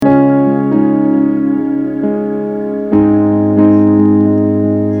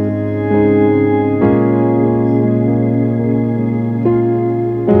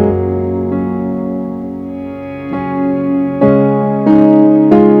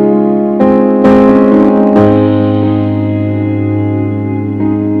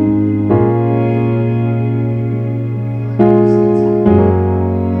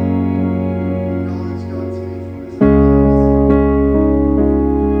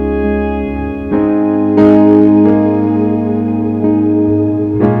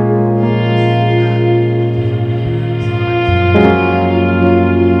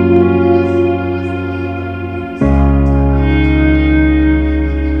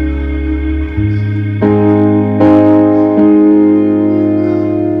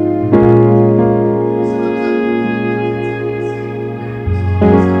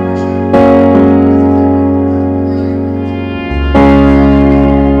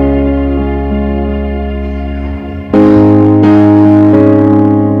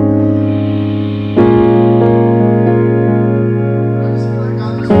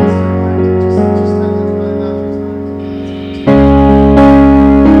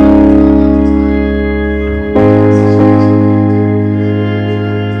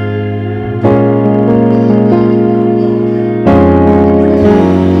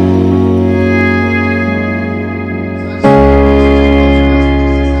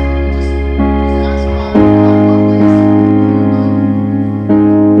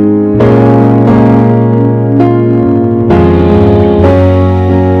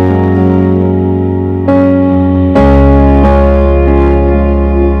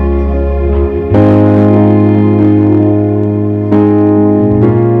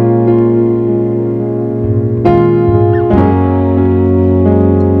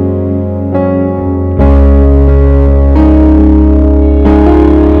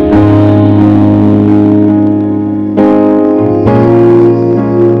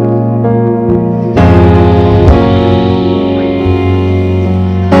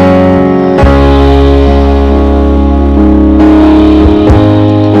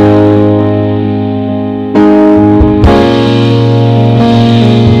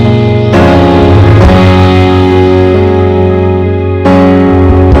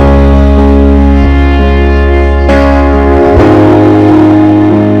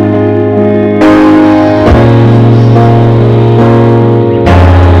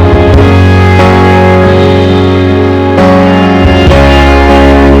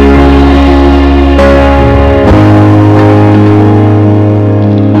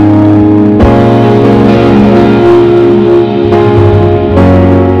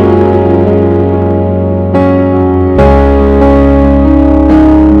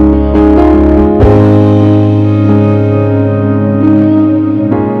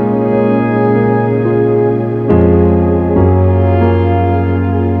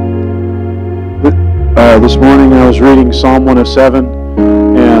This morning I was reading Psalm 107,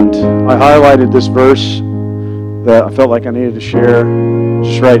 and I highlighted this verse that I felt like I needed to share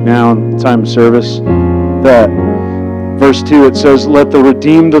just right now in the time of service. That verse 2, it says, "Let the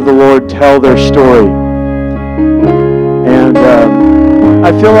redeemed of the Lord tell their story." And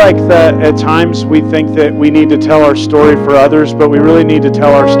I feel like that at times we think that we need to tell our story for others, but we really need to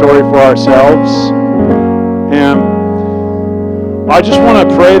tell our story for ourselves. And I just want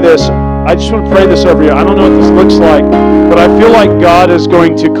to pray this. I just want to pray this over you. I don't know what this looks like, but I feel like God is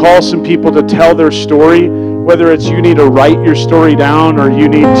going to call some people to tell their story, whether it's you need to write your story down or you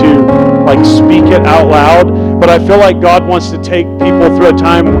need to speak it out loud. But I feel like God wants to take people through a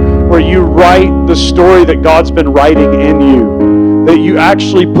time where you write the story that God's been writing in you. That you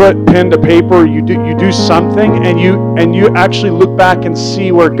actually put pen to paper, you do something, and you actually look back and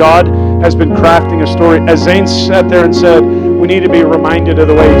see where God has been crafting a story. As Zane sat there and said, we need to be reminded of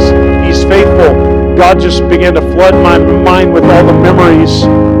the ways He's faithful. God just began to flood my mind with all the memories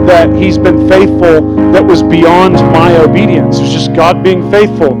that He's been faithful that was beyond my obedience. It was just God being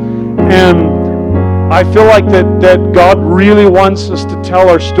faithful. And I feel like that God really wants us to tell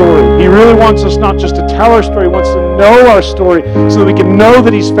our story. He really wants us not just to tell our story, He wants to know our story so that we can know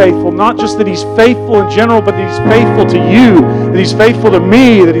that He's faithful. Not just that He's faithful in general, but that He's faithful to you, that He's faithful to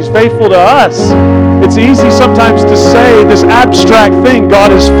me, that He's faithful to us. It's easy sometimes to say this abstract thing,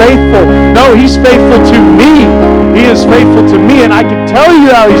 God is faithful. No, He's faithful to me. He is faithful to me, and I can tell you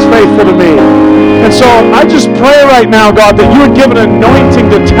how He's faithful to me. And so I just pray right now, God, that you would give an anointing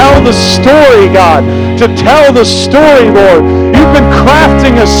to tell the story, God, to tell the story, Lord. You've been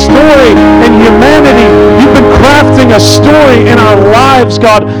crafting a story in humanity. You've been crafting a story in our lives,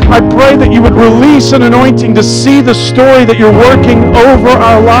 God. I pray that you would release an anointing to see the story that you're working over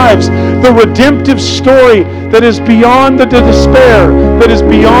our lives, the redemptive story that is beyond the despair, that is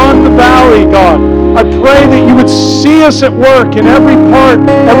beyond the valley, God. I pray that you would see us at work in every part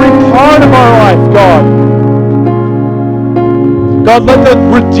of our life, God. God, let the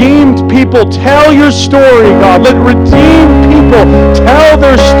redeemed people tell your story, God. Let redeemed people tell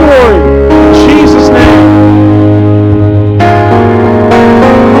their story. In Jesus' name.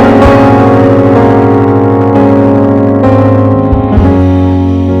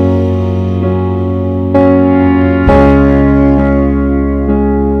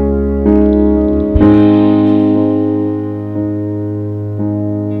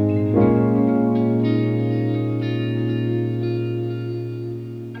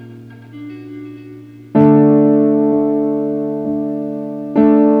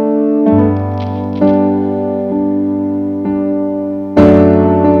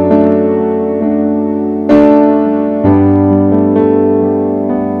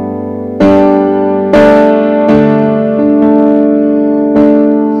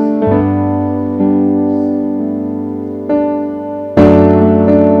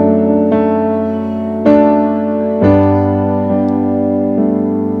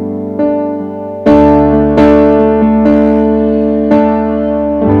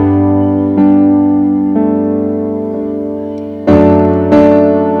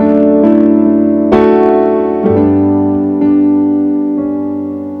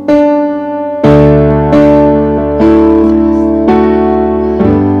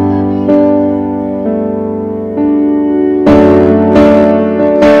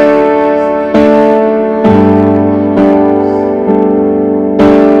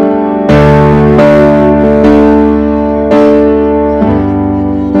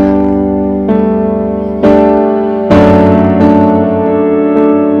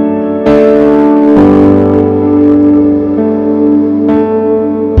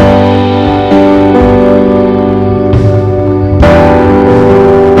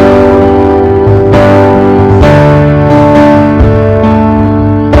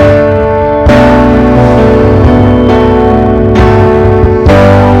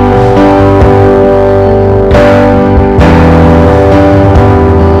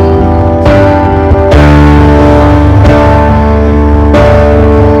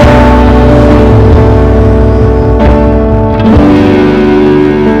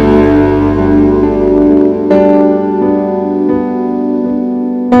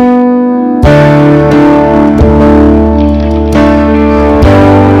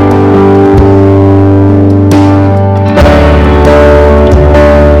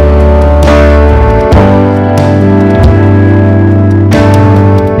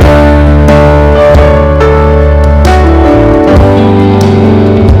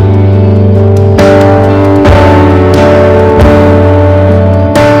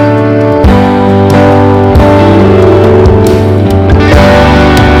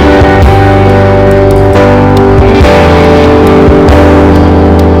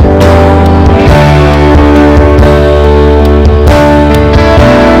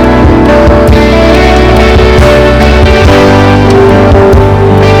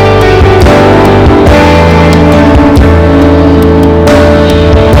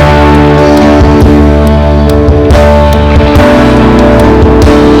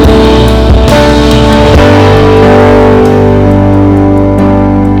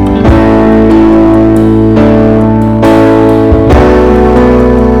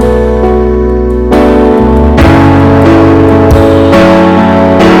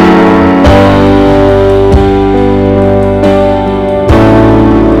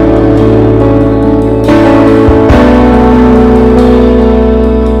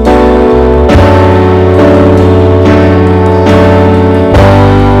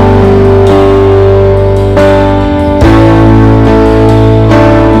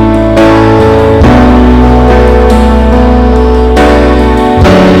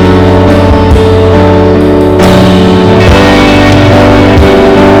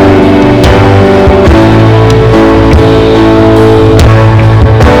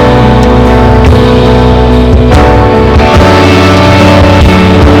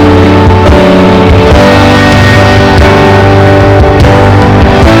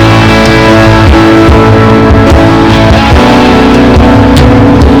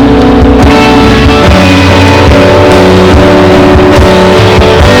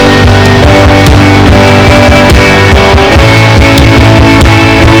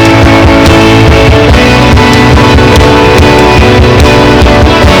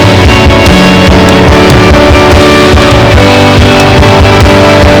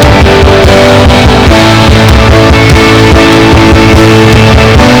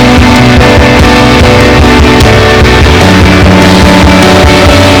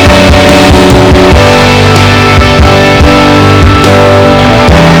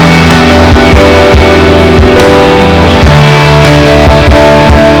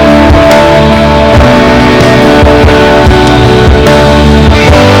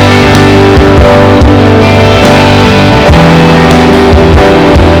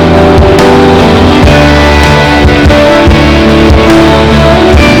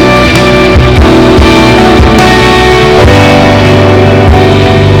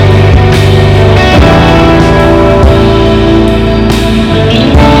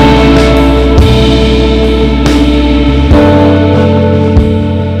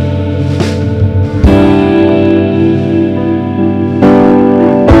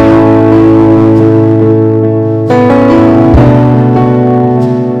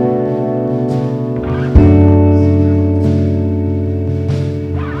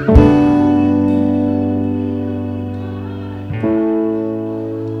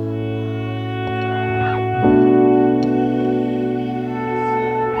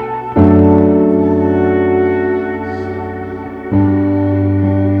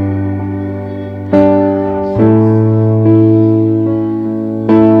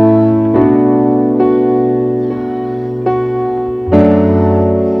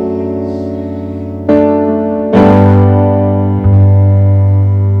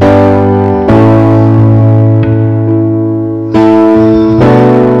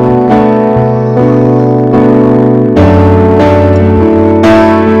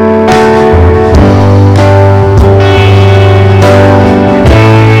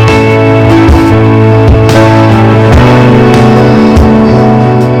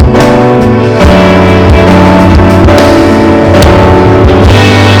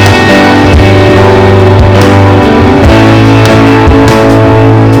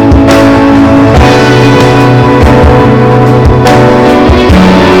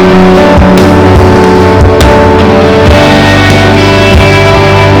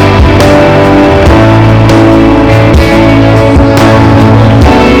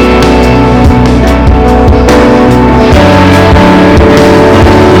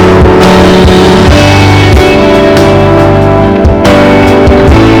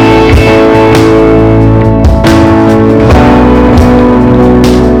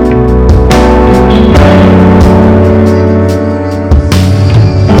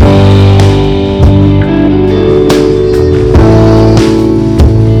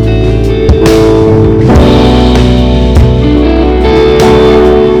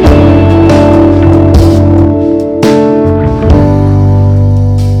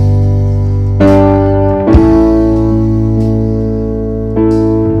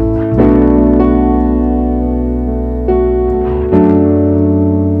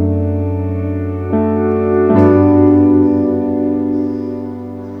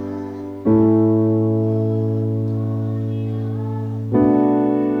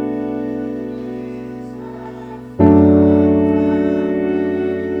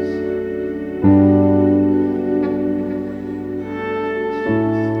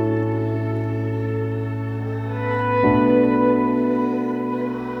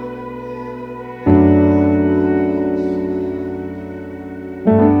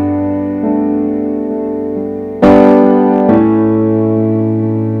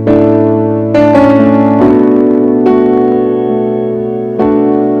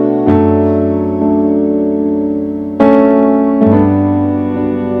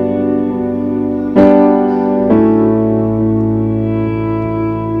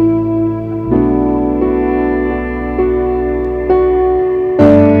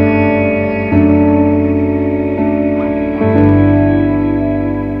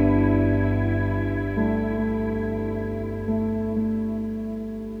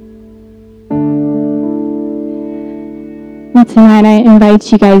 Tonight I invite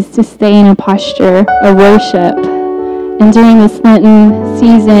you guys to stay in a posture of worship. And during this Lenten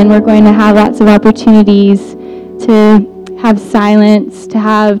season, we're going to have lots of opportunities to have silence, to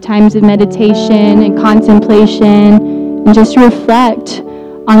have times of meditation and contemplation, and just reflect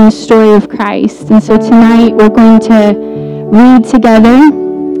on the story of Christ. And so tonight we're going to read together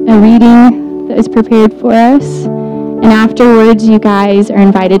a reading that is prepared for us. And afterwards, you guys are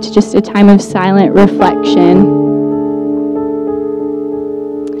invited to just a time of silent reflection.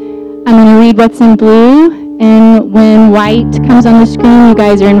 I'm going to read what's in blue, and when white comes on the screen, you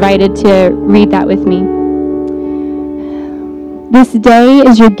guys are invited to read that with me. This day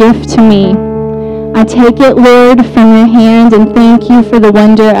is your gift to me. I take it, Lord, from your hand and thank you for the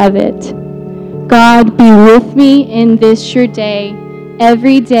wonder of it. God, be with me in this your day,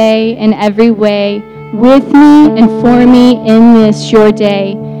 every day and every way, with me and for me in this your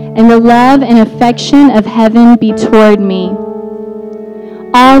day, and the love and affection of heaven be toward me.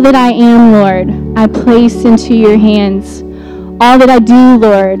 All that I am, Lord, I place into your hands. All that I do,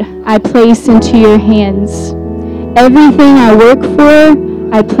 Lord, I place into your hands. Everything I work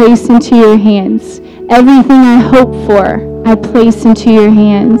for, I place into your hands. Everything I hope for, I place into your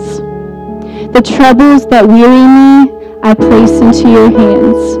hands. The troubles that weary me, I place into your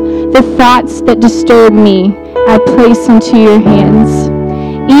hands. The thoughts that disturb me, I place into your hands.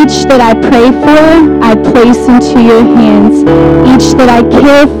 Each that I pray for, I place into your hands. Each that I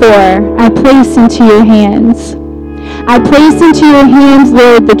care for, I place into your hands. I place into your hands,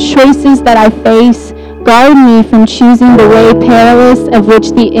 Lord, the choices that I face. Guard me from choosing the way perilous, of which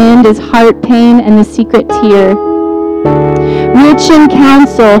the end is heart pain and the secret tear. Rich in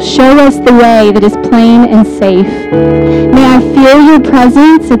counsel, show us the way that is plain and safe. May I feel your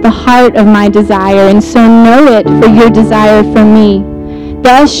presence at the heart of my desire, and so know it for your desire for me.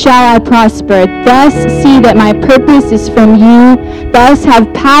 Thus shall I prosper, thus see that my purpose is from you, thus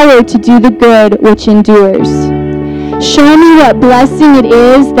have power to do the good which endures. Show me what blessing it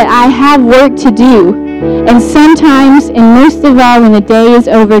is that I have work to do, and sometimes, and most of all, when the day is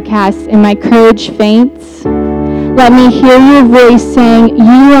overcast and my courage faints, let me hear your voice saying,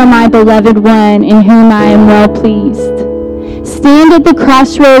 you are my beloved one in whom I am well pleased. Stand at the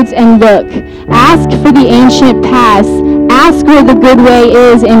crossroads and look. Ask for the ancient paths. Ask where the good way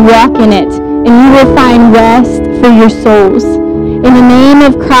is and walk in it, and you will find rest for your souls. In the name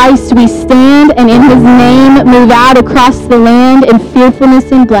of Christ we stand, and in his name move out across the land in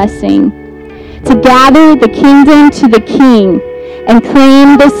fearfulness and blessing, to gather the kingdom to the King and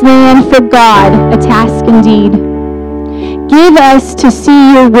claim this land for God, a task indeed. Give us to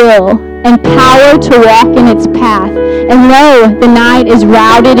see your will and power to walk in its path, and lo, the night is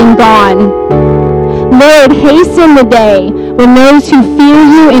routed and gone. Lord, hasten the day when those who fear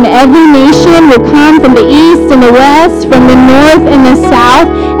you in every nation will come from the east and the west, from the north and the south,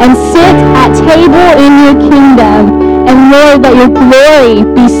 and sit at table in your kingdom. And Lord, let your glory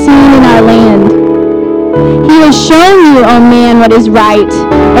be seen in our land. He has shown you, O man, what is right.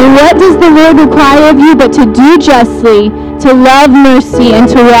 And what does the Lord require of you but to do justly, to love mercy, and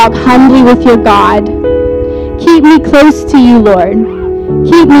to walk humbly with your God? Keep me close to you, Lord.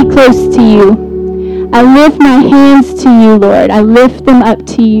 Keep me close to you. I lift my hands to you, Lord. I lift them up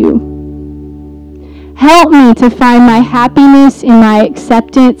to you. Help me to find my happiness in my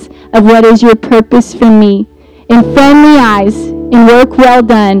acceptance of what is your purpose for me, in friendly eyes, in work well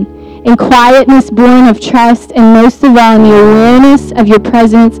done, in quietness born of trust, and most of all in the awareness of your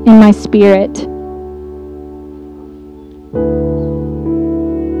presence in my spirit.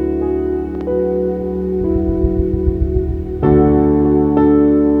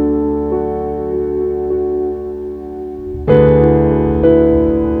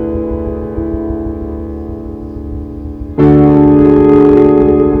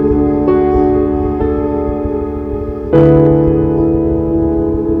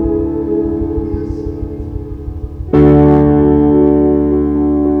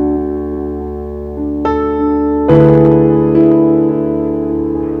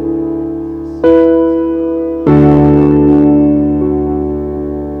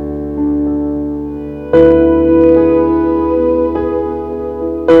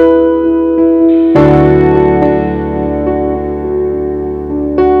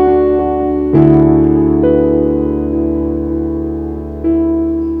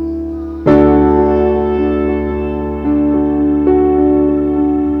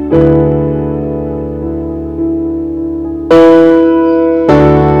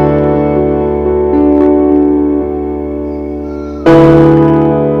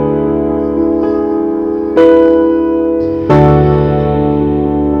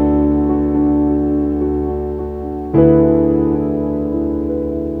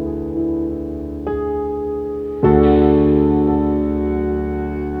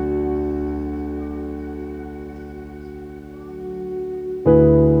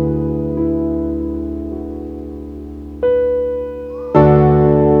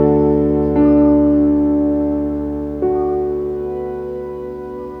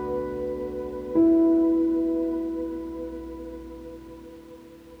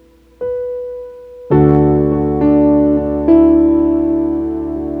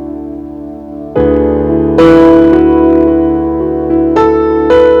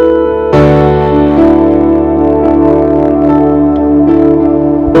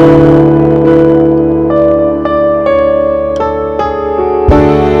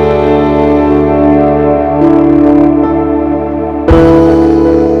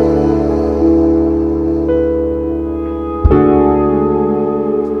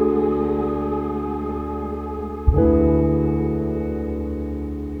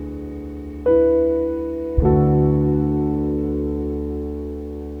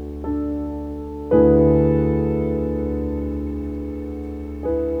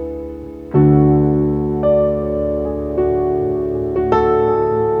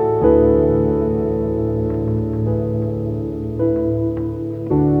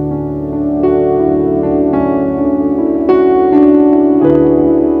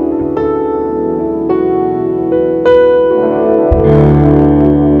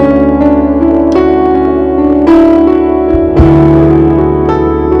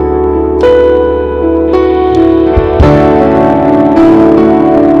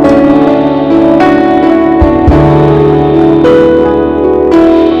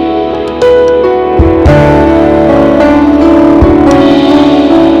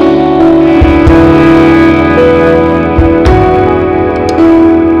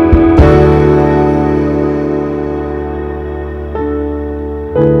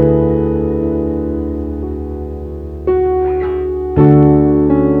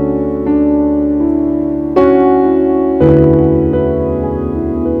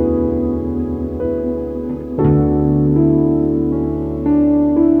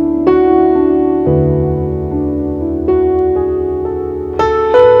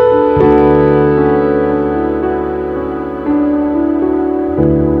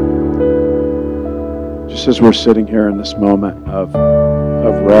 just as we're sitting here in this moment of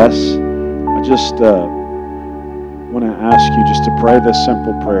rest, I just want to ask you just to pray this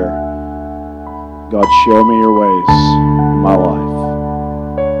simple prayer. God, show me your ways in my life.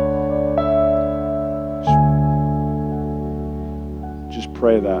 Just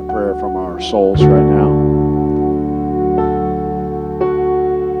pray that prayer from our souls right now.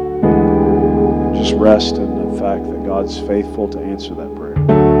 And just rest in the fact that God's faithful to answer that prayer.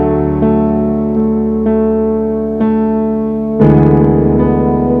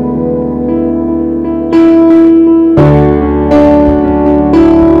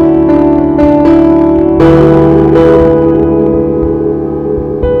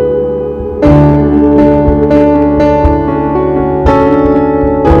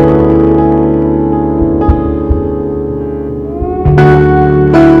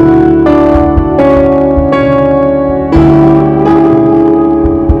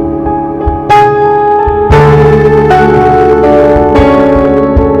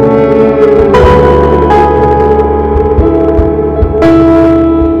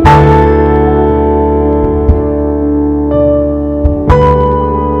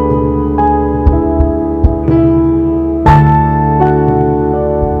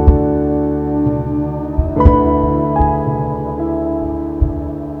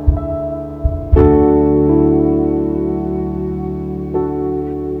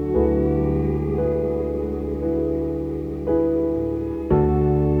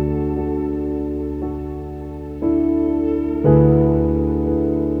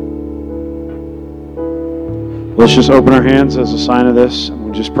 Let's just open our hands as a sign of this, and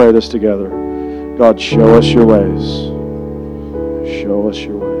we'll just pray this together. God, show us your ways. Show us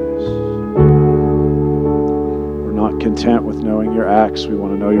your ways. We're not content with knowing your acts. We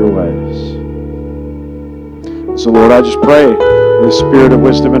want to know your ways. So, Lord, I just pray the spirit of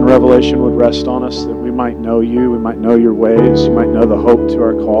wisdom and revelation would rest on us, that we might know you, we might know your ways, we might know the hope to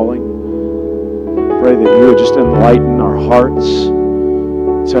our calling. Pray that you would just enlighten our hearts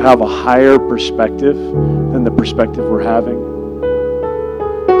to have a higher perspective than the perspective we're having.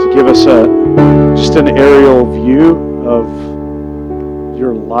 To give us just an aerial view of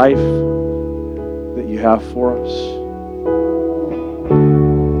your life that you have for us.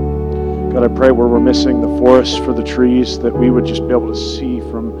 God, I pray where we're missing the forest for the trees, that we would just be able to see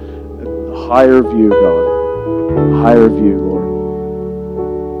from a higher view, God. A higher view, Lord.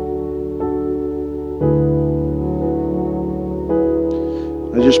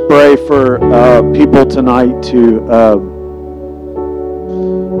 I just pray for people tonight to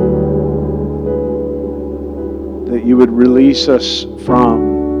that you would release us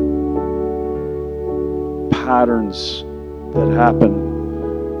from patterns that happen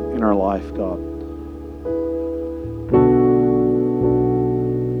in our life, God.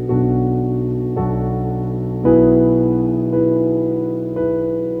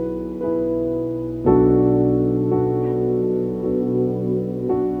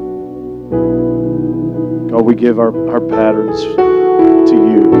 God, we give our patterns to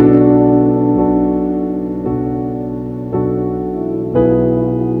you.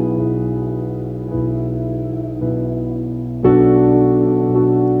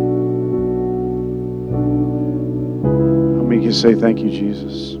 You say thank you,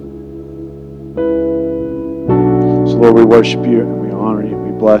 Jesus. So Lord, we worship you and we honor you.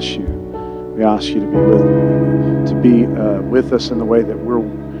 We bless you. We ask you to be with us in the way that we're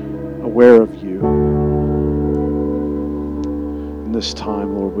aware of you. In this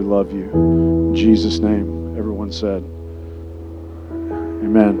time, Lord, we love you. In Jesus' name, everyone said,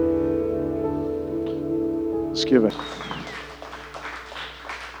 amen. Let's give it.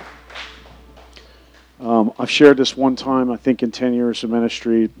 I've shared this one time, I think in 10 years of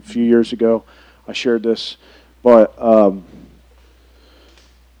ministry, a few years ago, I shared this, but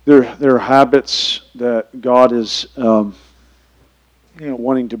there are habits that God is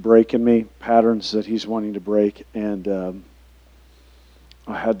wanting to break in me, patterns that he's wanting to break, and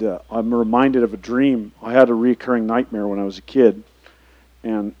I'm reminded of a dream. I had a recurring nightmare when I was a kid,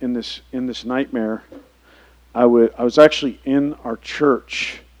 and in this nightmare, I was actually in our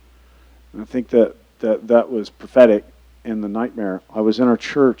church, and I think that was prophetic in the nightmare. I was in our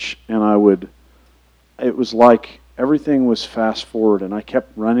church, and it was like everything was fast forward, and I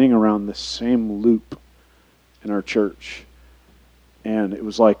kept running around this same loop in our church. And it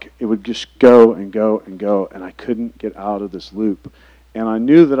was like it would just go and go and go, and I couldn't get out of this loop. And I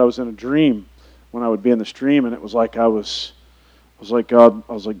knew that I was in a dream when I would be in this dream, and it was like I was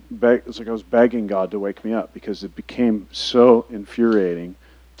begging God to wake me up, because it became so infuriating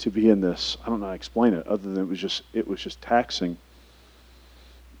to be in this. I don't know how to explain it, other than it was just taxing.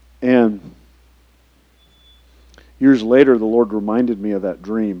 And years later, the Lord reminded me of that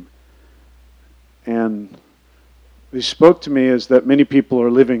dream. And He spoke to me as that many people are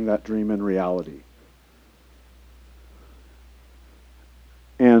living that dream in reality.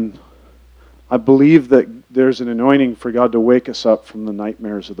 And I believe that there's an anointing for God to wake us up from the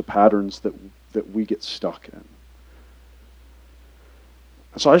nightmares of the patterns that we get stuck in.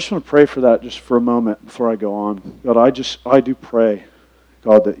 So I just want to pray for that just for a moment before I go on. God, I do pray,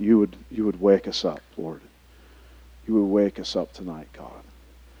 God, that you would wake us up, Lord. You would wake us up tonight, God.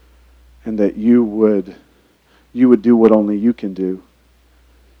 And that you would do what only you can do.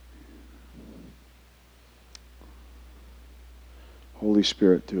 Holy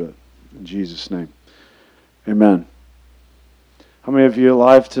Spirit, do it. In Jesus' name. Amen. How many of you are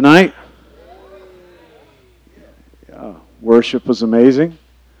alive tonight? Yeah. Worship was amazing.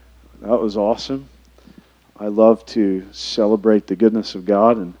 That was awesome. I love to celebrate the goodness of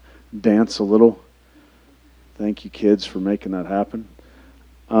God and dance a little. Thank you, kids, for making that happen.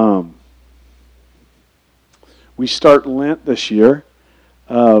 We start Lent this year,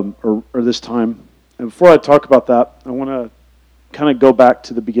 or this time. And before I talk about that, I want to kind of go back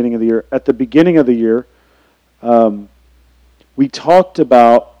to the beginning of the year. At the beginning of the year, we talked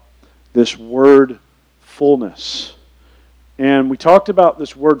about this word fullness. And we talked about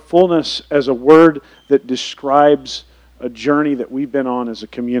this word fullness as a word that describes a journey that we've been on as a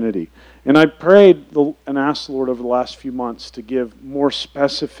community. And I prayed and asked the Lord over the last few months to give more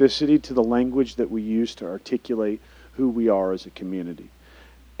specificity to the language that we use to articulate who we are as a community.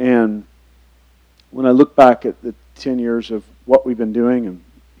 And when I look back at the 10 years of what we've been doing and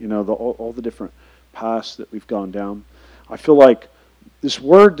all the different paths that we've gone down, I feel like this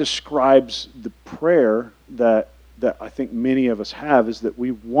word describes the prayer that I think many of us have, is that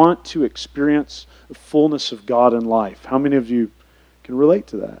we want to experience the fullness of God in life. How many of you can relate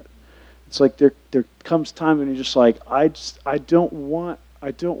to that? It's like there comes time when you're just like, I don't want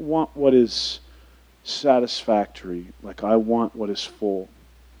what is satisfactory. Like, I want what is full.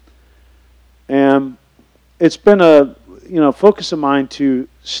 And it's been a focus of mine to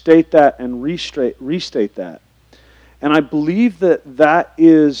state that and restate that. And I believe that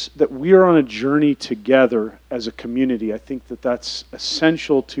we are on a journey together as a community. I think that that's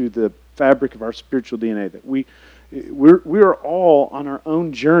essential to the fabric of our spiritual DNA, that we are all on our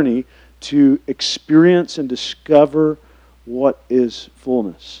own journey to experience and discover what is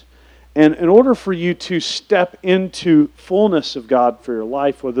fullness. And in order for you to step into fullness of God for your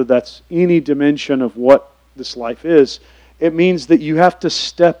life, whether that's any dimension of what this life is, it means that you have to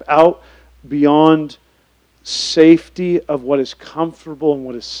step out beyond safety of what is comfortable and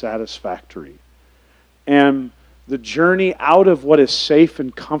what is satisfactory. And the journey out of what is safe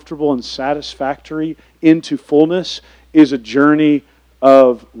and comfortable and satisfactory into fullness is a journey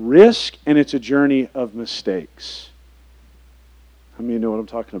of risk, and it's a journey of mistakes. How many of you know what I'm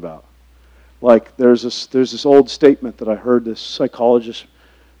talking about? Like, there's this old statement that I heard this psychologist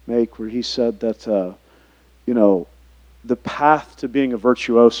make where he said that the path to being a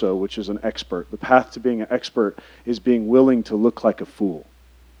virtuoso, which is an expert, the path to being an expert is being willing to look like a fool.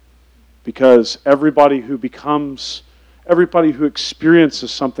 Because everybody who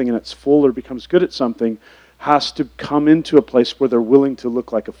experiences something and it's full or becomes good at something has to come into a place where they're willing to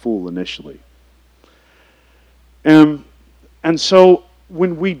look like a fool initially. And so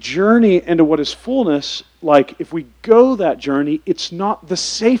when we journey into what is fullness, like if we go that journey, it's not the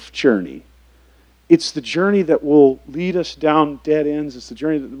safe journey. It's the journey that will lead us down dead ends. It's the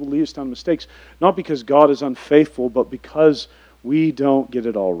journey that will lead us down mistakes. Not because God is unfaithful, but because we don't get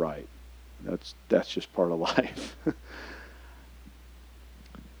it all right. That's just part of life.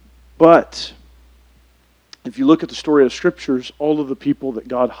 But if you look at the story of Scriptures, all of the people that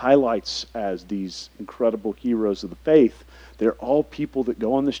God highlights as these incredible heroes of the faith, they're all people that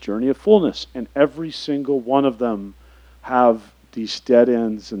go on this journey of fullness. And every single one of them have these dead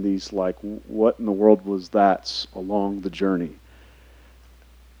ends and these like, what in the world was that along the journey?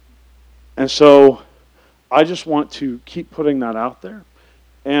 And so I just want to keep putting that out there.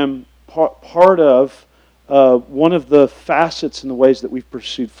 And part of one of the facets in the ways that we've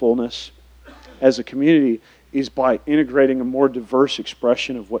pursued fullness as a community is by integrating a more diverse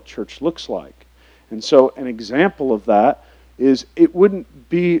expression of what church looks like. And so an example of that is it wouldn't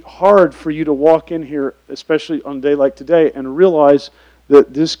be hard for you to walk in here, especially on a day like today, and realize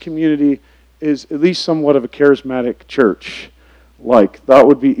that this community is at least somewhat of a charismatic church. Like, that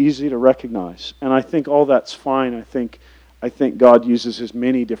would be easy to recognize. And I think all that's fine. I think God uses his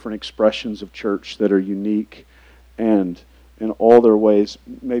many different expressions of church that are unique and in all their ways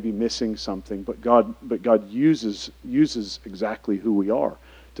maybe missing something, but God uses exactly who we are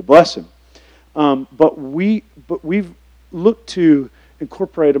to bless him. But we've looked to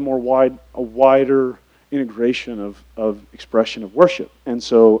incorporate a wider integration of expression of worship. And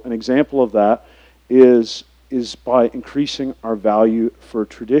so an example of that is by increasing our value for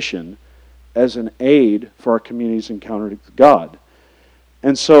tradition as an aid for our community's encounter with God.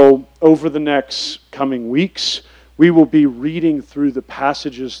 And so over the next coming weeks, we will be reading through the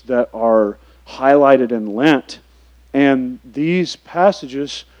passages that are highlighted in Lent. And these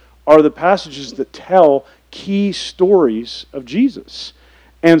passages are the passages that tell key stories of Jesus.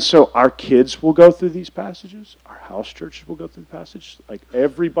 And so our kids will go through these passages. Our house churches will go through the passages. Like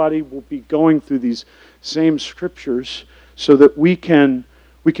everybody will be going through these same scriptures so that we can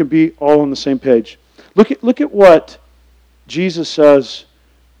be all on the same page. Look at what Jesus says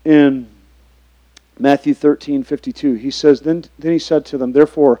in Matthew 13:52. He says, then he said to them,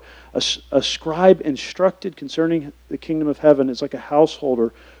 therefore, a scribe instructed concerning the kingdom of heaven is like a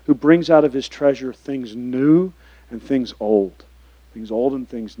householder who brings out of his treasure things new and things old. Things old and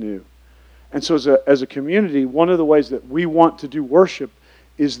things new. And so as a community, one of the ways that we want to do worship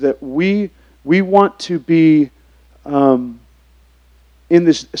is that we want to be in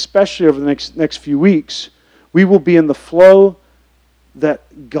this, especially over the next few weeks, we will be in the flow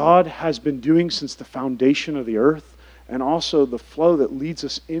that God has been doing since the foundation of the earth, and also the flow that leads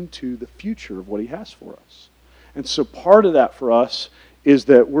us into the future of what He has for us. And so part of that for us is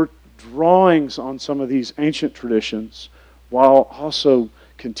that we're drawing on some of these ancient traditions while also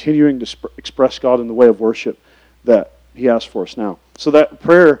continuing to express God in the way of worship that He has for us now. So that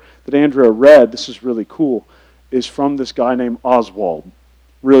prayer that Andrea read, this is really cool, is from this guy named Oswald.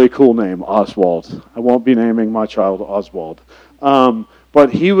 Really cool name, Oswald. I won't be naming my child Oswald. But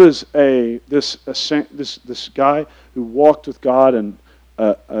he was this guy who walked with God and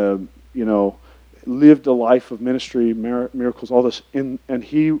lived a life of ministry, miracles, all this. And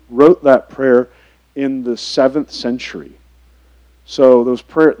he wrote that prayer in the 7th century. So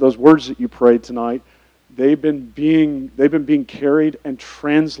those words that you prayed tonight, they've been being carried and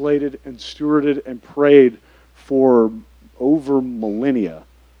translated and stewarded and prayed for over millennia,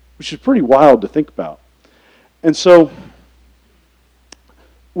 which is pretty wild to think about. And so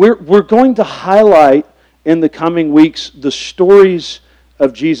we're going to highlight in the coming weeks the stories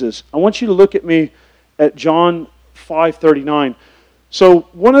of Jesus. I want you to look at me at John 5:39. So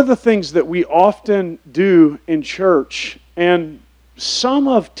one of the things that we often do in church, and some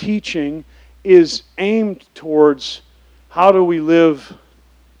of teaching is aimed towards how do we live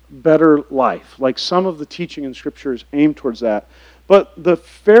better life. Like some of the teaching in Scripture is aimed towards that. But the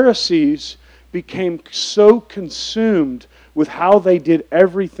Pharisees became so consumed with how they did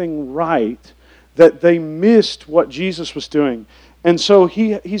everything right that they missed what Jesus was doing. And so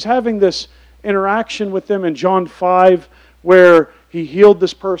he's having this interaction with them in John 5 where He healed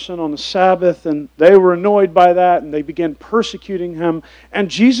this person on the Sabbath, and they were annoyed by that, and they began persecuting Him. And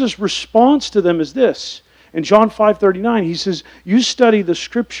Jesus' response to them is this. In John 5:39, He says, you study the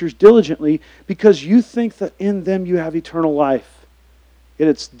Scriptures diligently because you think that in them you have eternal life.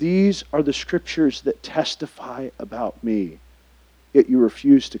 Yet these are the Scriptures that testify about me. Yet you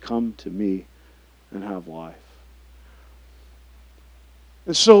refuse to come to me and have life.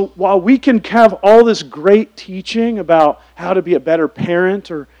 And so while we can have all this great teaching about how to be a better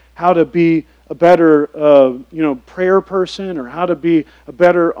parent or how to be a better prayer person or how to be a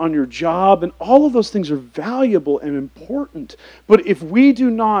better on your job, and all of those things are valuable and important. But if we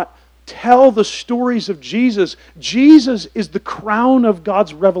do not tell the stories of Jesus, Jesus is the crown of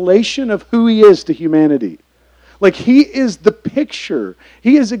God's revelation of who He is to humanity. Like He is the picture.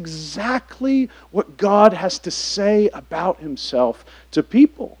 He is exactly what God has to say about Himself to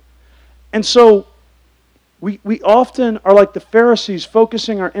people. And so we often are like the Pharisees,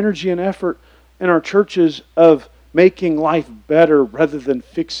 focusing our energy and effort in our churches of making life better rather than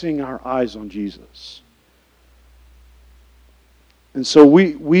fixing our eyes on Jesus. And so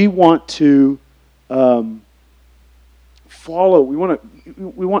we want to follow. We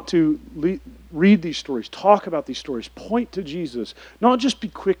want to read these stories, talk about these stories, point to Jesus, not just be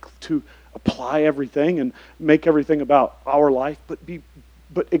quick to apply everything and make everything about our life,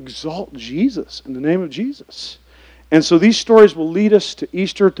 but exalt Jesus in the name of Jesus. And so these stories will lead us to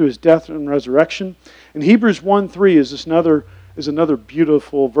Easter through His death and resurrection. And Hebrews 1:3 is another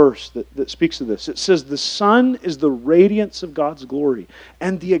beautiful verse that speaks of this. It says, the Son is the radiance of God's glory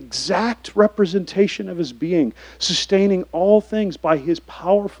and the exact representation of His being, sustaining all things by His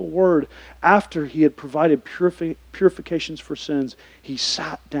powerful word. After He had provided purifications for sins, He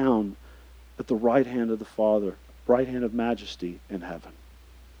sat down at the right hand of the Father, right hand of majesty in heaven.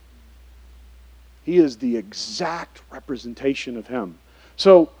 He is the exact representation of Him.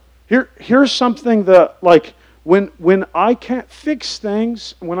 So Here's something that, like, when I can't fix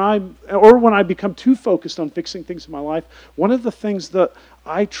things, when I become too focused on fixing things in my life, one of the things that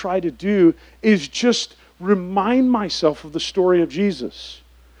I try to do is just remind myself of the story of Jesus.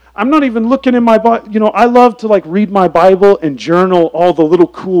 I'm not even looking in my Bible. I love to read my Bible and journal all the little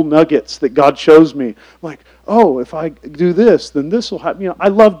cool nuggets that God shows me. Like, oh, if I do this, then this will happen. I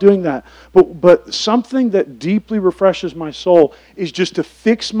love doing that. But something that deeply refreshes my soul is just to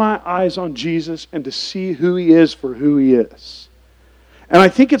fix my eyes on Jesus and to see who He is for who He is. And I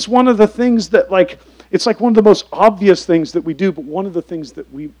think it's one of the things that, it's like one of the most obvious things that we do, but one of the things that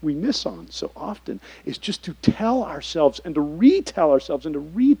we miss on so often is just to tell ourselves and to retell ourselves and to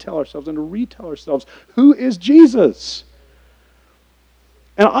retell ourselves and to retell ourselves who is Jesus.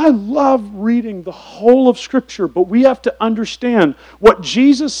 And I love reading the whole of Scripture, but we have to understand what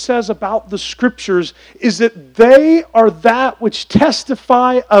Jesus says about the Scriptures is that they are that which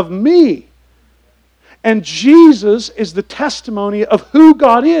testify of me. And Jesus is the testimony of who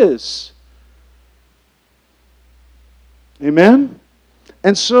God is. Amen?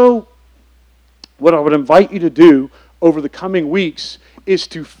 And so, what I would invite you to do over the coming weeks is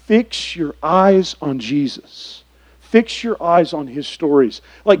to fix your eyes on Jesus. Fix your eyes on His stories.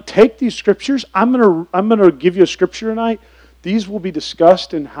 Take these scriptures. I'm gonna give you a scripture tonight. These will be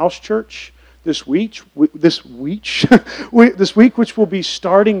discussed in house church this week, which will be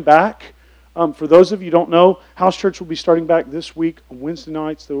starting back. For those of you who don't know, house church will be starting back this week on Wednesday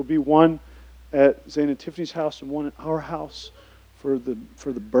nights. There will be one at Zane and Tiffany's house and one at our house for the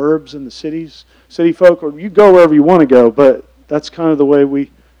burbs and the city folk, or you go wherever you want to go, but that's kind of the way we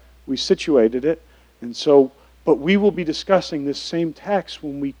situated it. And so, but we will be discussing this same text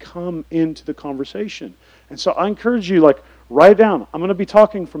when we come into the conversation. And so I encourage you, write down. I'm going to be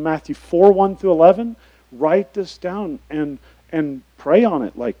talking from Matthew 4, 1 through 11. Write this down and pray on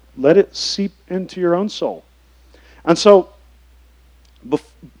it. Let it seep into your own soul. And so,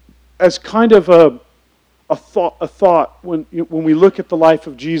 as kind of a thought when we look at the life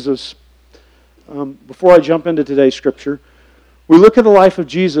of Jesus, before I jump into today's scripture, we look at the life of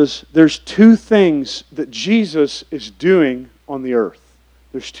Jesus, there's two things that Jesus is doing on the earth.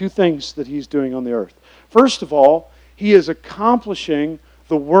 There's two things that He's doing on the earth. First of all, He is accomplishing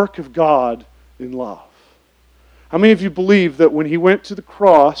the work of God in love. How many of you believe that when He went to the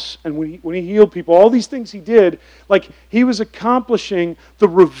cross and when he healed people, all these things He did, He was accomplishing the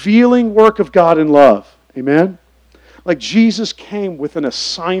revealing work of God in love? Amen? Jesus came with an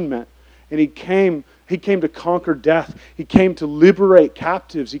assignment, and He came to conquer death. He came to liberate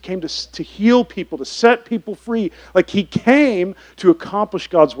captives. He came to heal people, to set people free. He came to accomplish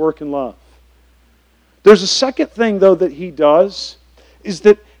God's work in love. There's a second thing, though, that He does, is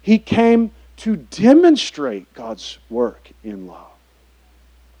that He came to demonstrate God's work in love.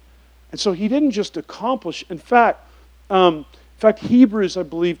 And so He didn't just accomplish. In fact, Hebrews, I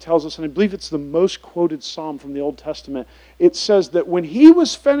believe, tells us, and I believe it's the most quoted psalm from the Old Testament, it says that when He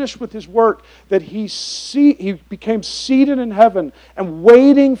was finished with His work, that He became seated in heaven and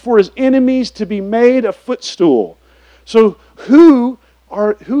waiting for His enemies to be made a footstool. So who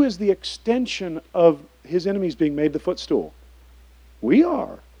is the extension of His enemies being made the footstool? We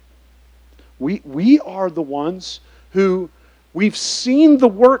are. We are the ones who we've seen the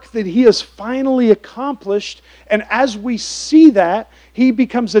work that He has finally accomplished, and as we see that, He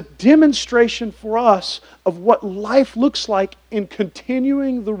becomes a demonstration for us of what life looks like in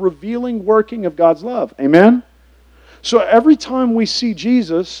continuing the revealing working of God's love. Amen? So every time we see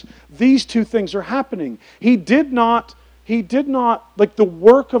Jesus, these two things are happening. He did not, the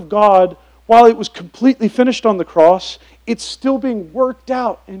work of God, while it was completely finished on the cross, it's still being worked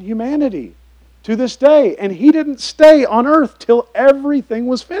out in humanity to this day. And He didn't stay on earth till everything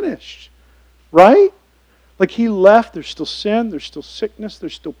was finished. Right? He left, there's still sin, there's still sickness,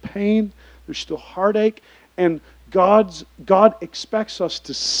 there's still pain, there's still heartache. And God expects us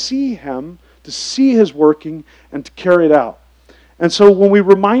to see Him, to see His working, and to carry it out. And so when we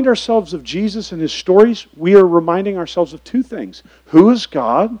remind ourselves of Jesus and His stories, we are reminding ourselves of two things. Who is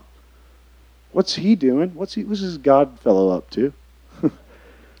God? What's He doing? What's this God fellow up to?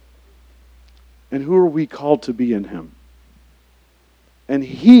 And who are we called to be in Him? And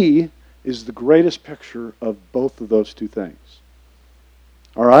He is the greatest picture of both of those two things.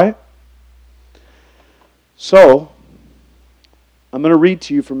 All right? So, I'm going to read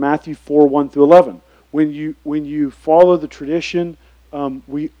to you from Matthew 4, 1 through 11. When you follow the tradition,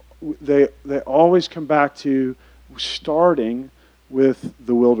 they always come back to starting with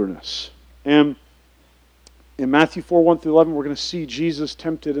the wilderness. And in Matthew 4, 1 through 11, we're going to see Jesus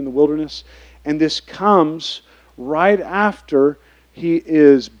tempted in the wilderness. And this comes right after he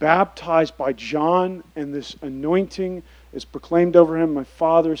is baptized by John, and this anointing is proclaimed over him. My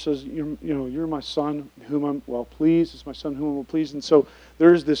Father says, you're my Son, whom I'm well pleased. It's my Son, whom I'm well pleased. And so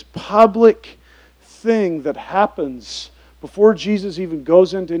there's this public thing that happens before Jesus even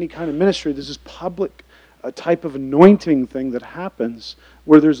goes into any kind of ministry. There's this public type of anointing thing that happens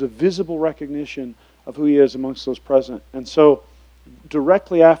where there's a visible recognition of who he is amongst those present. And so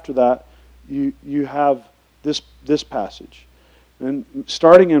directly after that, you have this passage. And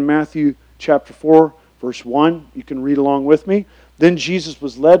starting in Matthew chapter 4, verse 1, you can read along with me. Then Jesus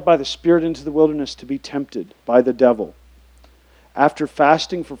was led by the Spirit into the wilderness to be tempted by the devil. After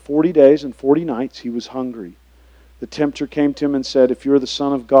fasting for 40 days and 40 nights, he was hungry. The tempter came to him and said, "If you are the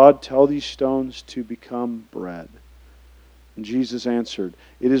Son of God, tell these stones to become bread." And Jesus answered,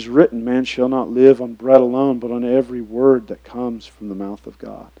 "It is written, man shall not live on bread alone, but on every word that comes from the mouth of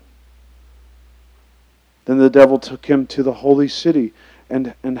God." Then the devil took him to the holy city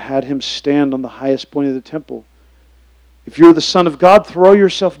and had him stand on the highest point of the temple. "If you are the Son of God, throw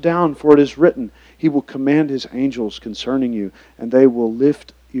yourself down, for it is written, He will command His angels concerning you, and they will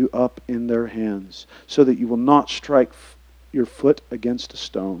lift you up in their hands, so that you will not strike your foot against a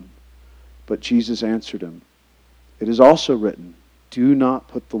stone." But Jesus answered him, "It is also written, do not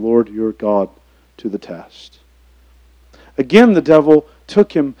put the Lord your God to the test." Again the devil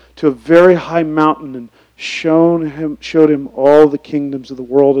took him to a very high mountain and showed him all the kingdoms of the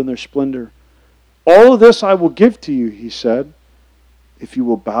world and their splendor. "All of this I will give to you," he said, "if you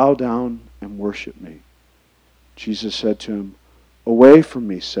will bow down and worship me." Jesus said to him, "Away from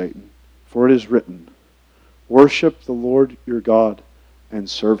me, Satan, for it is written, worship the Lord your God and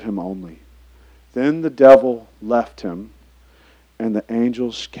serve Him only." Then the devil left him, and the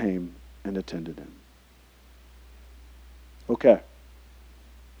angels came and attended him. Okay.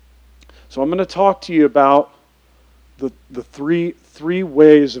 So I'm going to talk to you about the three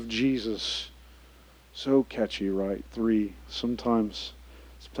ways of Jesus. So catchy, right? Three. Sometimes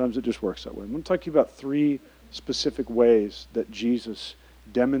it just works that way. I'm going to talk to you about three specific ways that Jesus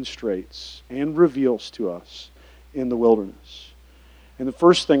demonstrates and reveals to us in the wilderness. And the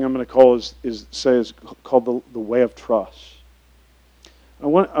first thing I'm going to call is called the way of trust. I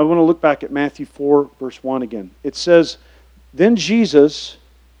want to look back at Matthew 4, verse 1 again. It says, "Then Jesus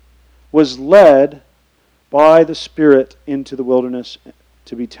was led by the Spirit into the wilderness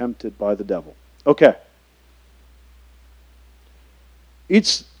to be tempted by the devil." Okay.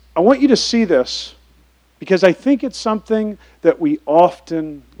 I want you to see this, because I think it's something that we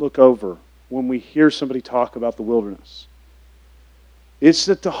often look over when we hear somebody talk about the wilderness. It's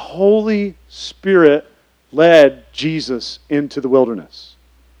that the Holy Spirit led Jesus into the wilderness.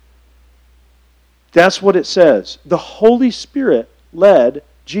 That's what it says. The Holy Spirit led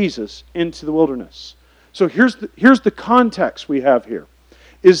Jesus into the wilderness. So here's the context we have here.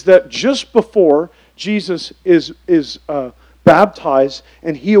 Is that just before Jesus is baptized,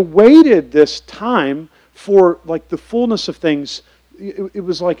 and he awaited this time for like the fullness of things. It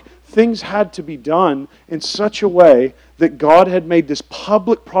was like things had to be done in such a way that God had made this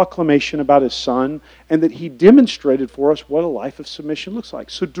public proclamation about His Son, and that He demonstrated for us what a life of submission looks like.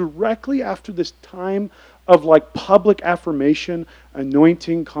 So directly after this time of like public affirmation,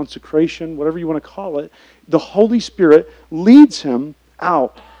 anointing, consecration, whatever you want to call it, the Holy Spirit leads him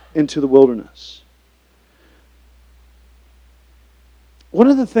out into the wilderness. One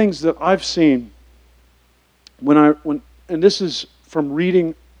of the things that I've seen and this is from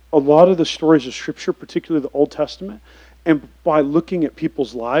reading a lot of the stories of Scripture, particularly the Old Testament, and by looking at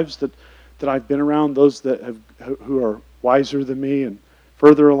people's lives that I've been around, those who are wiser than me and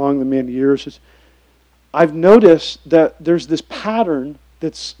further along than me in years, I've noticed that there's this pattern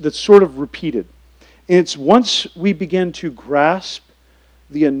that's sort of repeated. And it's once we begin to grasp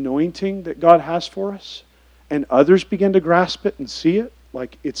the anointing that God has for us, and others begin to grasp it and see it,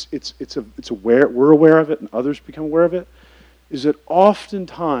 like it's aware, we're aware of it, and others become aware of it, is that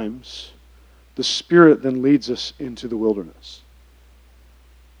oftentimes the Spirit then leads us into the wilderness.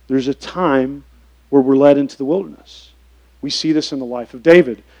 There's a time where we're led into the wilderness. We see this in the life of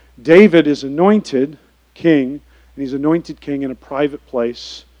David. David is anointed king, and he's anointed king in a private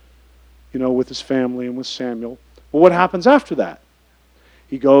place, with his family and with Samuel. But what happens after that?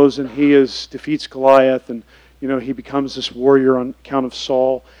 He goes and he defeats Goliath, and he becomes this warrior on account of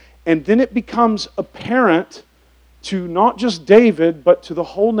Saul. And then it becomes apparent to not just David, but to the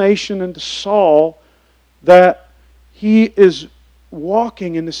whole nation and to Saul, that he is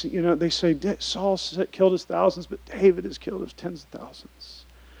walking in this, they say Saul killed his thousands, but David has killed his tens of thousands.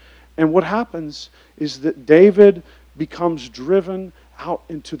 And what happens is that David becomes driven out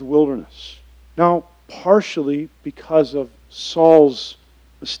into the wilderness. Now, partially because of Saul's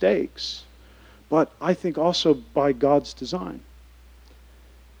mistakes, but I think also by God's design.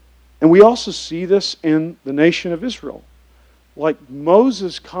 And we also see this in the nation of Israel. Like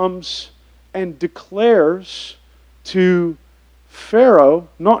Moses comes and declares to Pharaoh,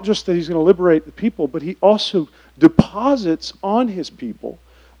 not just that he's going to liberate the people, but he also deposits on his people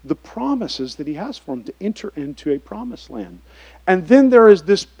the promises that he has for them to enter into a promised land. And then there's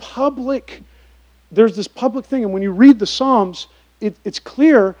this public thing, and when you read the Psalms, it's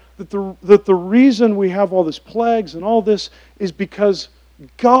clear that the reason we have all these plagues and all this is because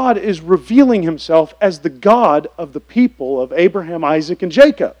God is revealing himself as the God of the people of Abraham, Isaac, and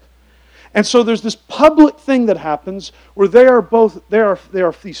Jacob. And so there's this public thing that happens where they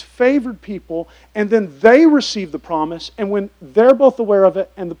are these favored people, and then they receive the promise, and when they're both aware of it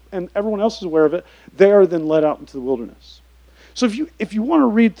and everyone else is aware of it, they are then led out into the wilderness. So if you want to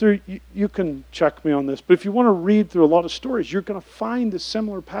read through, you can check me on this, but if you want to read through a lot of stories, you're going to find a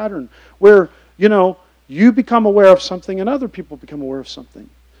similar pattern where, you become aware of something and other people become aware of something.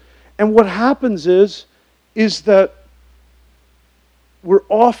 And what happens is that we're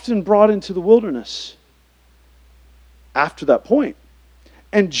often brought into the wilderness after that point.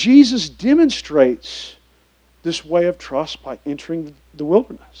 And Jesus demonstrates this way of trust by entering the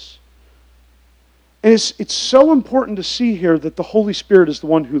wilderness. And it's so important to see here that the Holy Spirit is the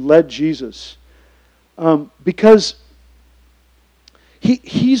one who led Jesus. Because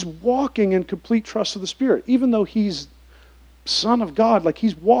he's walking in complete trust of the Spirit. Even though he's Son of God, like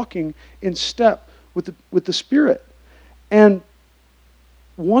he's walking in step with the Spirit. And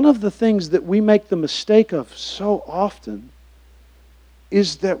one of the things that we make the mistake of so often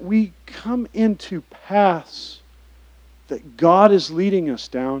is that we come into paths that God is leading us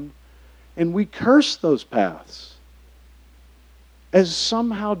down, and we curse those paths as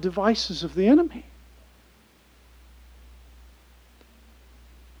somehow devices of the enemy.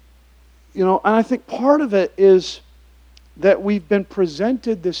 And I think part of it is that we've been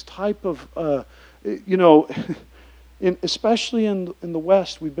presented this type of, especially in the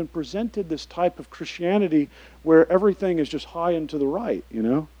West, we've been presented this type of Christianity where everything is just high and to the right,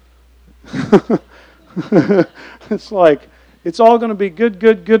 It's like, it's all going to be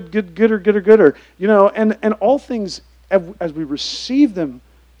gooder, and all things, as we receive them,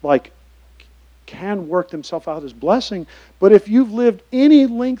 like, can work themselves out as blessing. But if you've lived any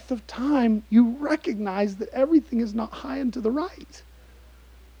length of time, you recognize that everything is not high and to the right.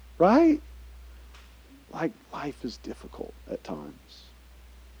 Right? Like, life is difficult at times.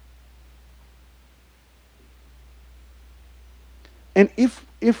 And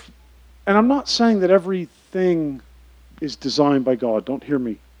and I'm not saying that everything is designed by God. Don't hear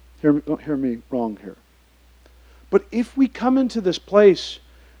me wrong here. But if we come into this place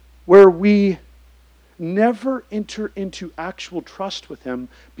where we never enter into actual trust with Him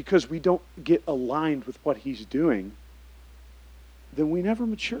because we don't get aligned with what He's doing, then we never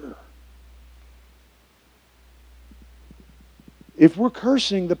mature. If we're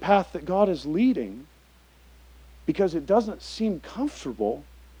cursing the path that God is leading because it doesn't seem comfortable,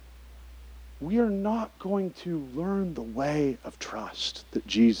 we are not going to learn the way of trust that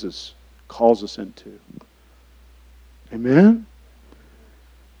Jesus calls us into. Amen?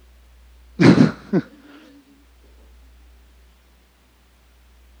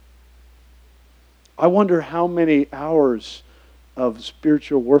 I wonder how many hours of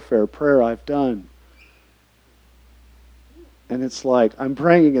spiritual warfare prayer I've done. And it's like, I'm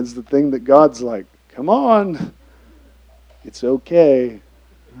praying against the thing that God's like, come on, it's okay.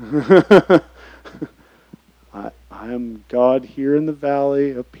 I am God here in the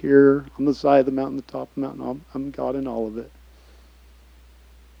valley, up here on the side of the mountain, the top of the mountain. I'm God in all of it.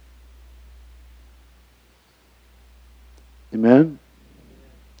 Amen?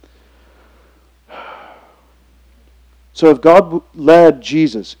 So if God led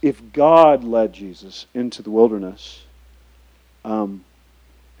Jesus into the wilderness, and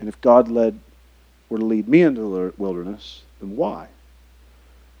if God were to lead me into the wilderness, then why?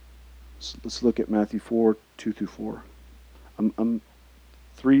 So let's look at Matthew 4, 2 through 4.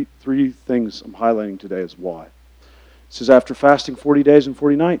 Three things I'm highlighting today is why. It says, after fasting 40 days and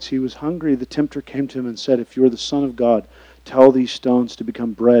 40 nights, he was hungry. The tempter came to him and said, if you are the Son of God, tell these stones to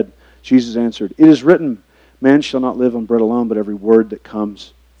become bread. Jesus answered, it is written, man shall not live on bread alone, but every word that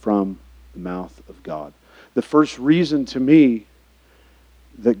comes from the mouth of God. The first reason to me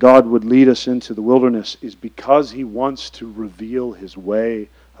that God would lead us into the wilderness is because He wants to reveal His way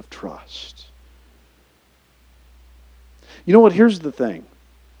of trust. You know what? Here's the thing.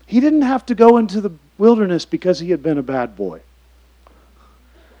 He didn't have to go into the wilderness because he had been a bad boy.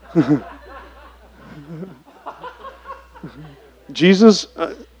 Jesus,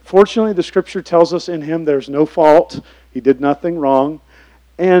 fortunately, the Scripture tells us in Him there's no fault. He did nothing wrong.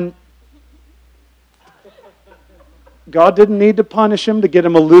 And God didn't need to punish Him to get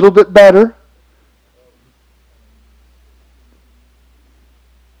Him a little bit better.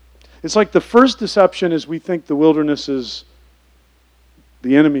 It's like the first deception is we think the wilderness is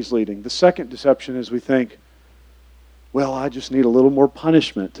the enemy's leading. The second deception is we think, well, I just need a little more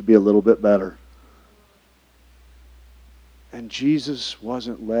punishment to be a little bit better. And Jesus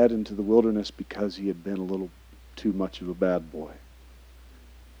wasn't led into the wilderness because He had been a little too much of a bad boy.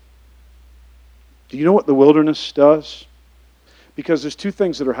 Do you know what the wilderness does? Because there's two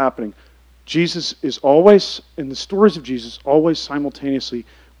things that are happening. Jesus is always, in the stories of Jesus, always simultaneously,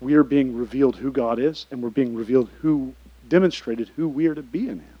 we are being revealed who God is, and we're being revealed demonstrated who we are to be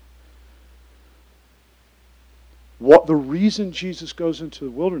in Him. The reason Jesus goes into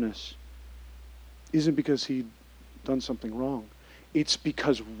the wilderness isn't because He'd done something wrong. It's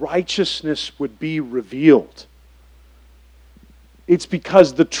because righteousness would be revealed. It's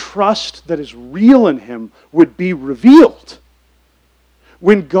because the trust that is real in Him would be revealed.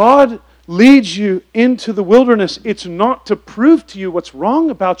 When God leads you into the wilderness, it's not to prove to you what's wrong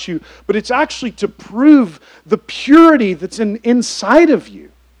about you, but it's actually to prove the purity that's inside of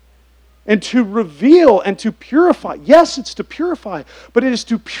you. And to reveal and to purify. Yes, it's to purify, but it is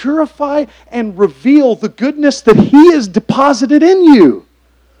to purify and reveal the goodness that He has deposited in you.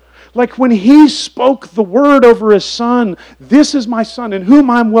 Like when He spoke the word over His Son, "This is my Son in whom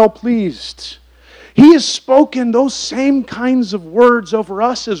I'm well pleased." He has spoken those same kinds of words over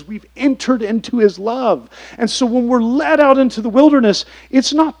us as we've entered into His love. And so when we're led out into the wilderness,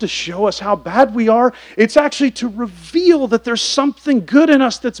 it's not to show us how bad we are. It's actually to reveal that there's something good in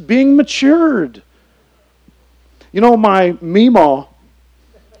us that's being matured. You know, my Meemaw,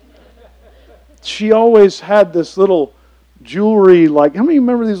 she always had this little jewelry, like, how many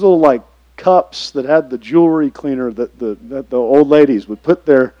remember these little like cups that had the jewelry cleaner that the old ladies would put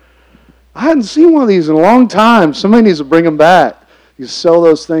there? I hadn't seen one of these in a long time. Somebody needs to bring them back. You sell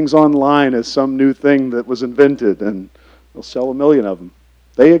those things online as some new thing that was invented, and they'll sell 1 million of them.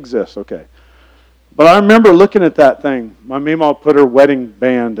 They exist, okay. But I remember looking at that thing. My Meemaw put her wedding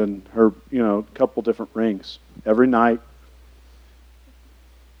band and her, couple different rings every night.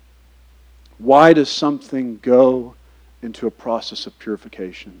 Why does something go into a process of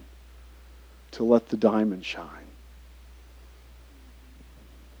purification? To let the diamond shine.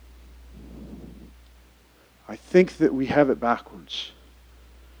 I think that we have it backwards.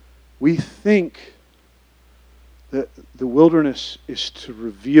 We think that the wilderness is to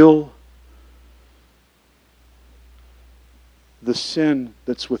reveal the sin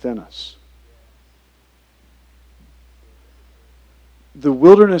that's within us. The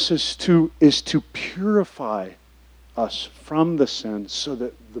wilderness is to purify us from the sin so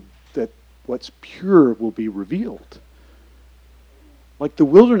that that what's pure will be revealed. Like the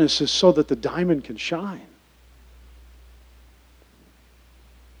wilderness is so that the diamond can shine.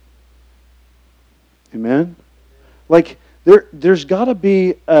 Amen? Like, there's got to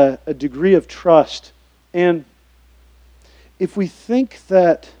be a degree of trust. And if we think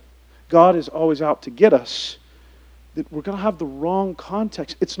that God is always out to get us, that we're going to have the wrong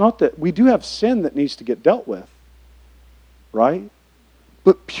context. It's not that we do have sin that needs to get dealt with, right?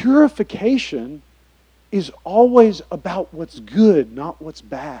 But purification is always about what's good, not what's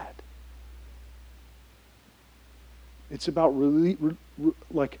bad. It's about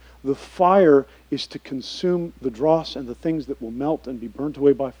like the fire is to consume the dross and the things that will melt and be burnt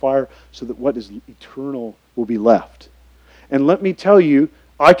away by fire so that what is eternal will be left. And let me tell you,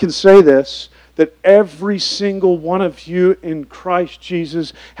 I can say this, that every single one of you in Christ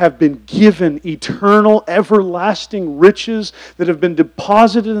Jesus have been given eternal, everlasting riches that have been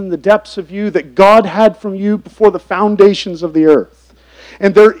deposited in the depths of you that God had from you before the foundations of the earth.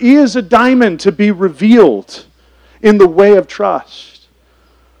 And there is a diamond to be revealed in the way of trust.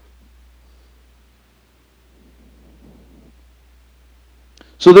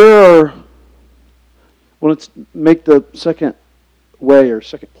 So let's make the second way or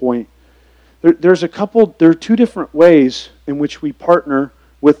second point. There are two different ways in which we partner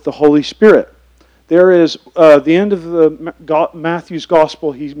with the Holy Spirit. There is the end of Matthew's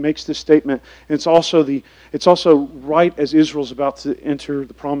gospel. He makes this statement, and it's also right as Israel's about to enter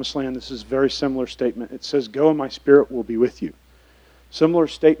the promised land. This is a very similar statement. It says, "Go, and my spirit will be with you." Similar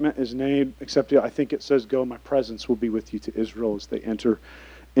statement is named, except I think it says, "Go, my presence will be with you," to Israel as they enter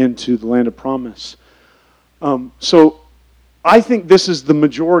into the land of promise. So I think this is the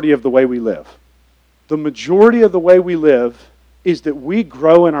majority of the way we live. The majority of the way we live is that we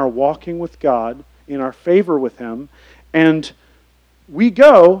grow in our walking with God, in our favor with Him, and we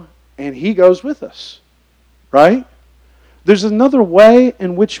go and He goes with us, right? There's another way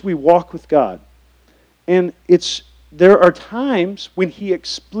in which we walk with God. And there are times when He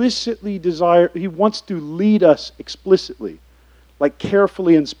He wants to lead us explicitly, like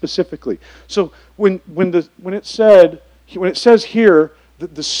carefully and specifically. So when it says here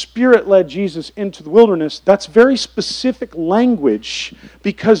that the Spirit led Jesus into the wilderness, that's very specific language,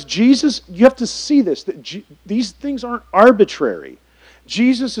 because Jesus, you have to see this, that these things aren't arbitrary.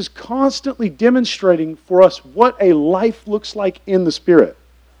 Jesus is constantly demonstrating for us what a life looks like in the Spirit.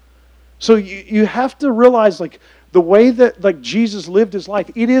 So you have to realize, like, the way that, like, Jesus lived His life,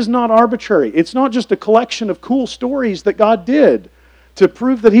 it is not arbitrary. It's not just a collection of cool stories that God did to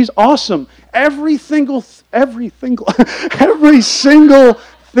prove that He's awesome. Every single thing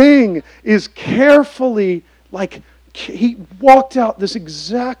is carefully, like, He walked out this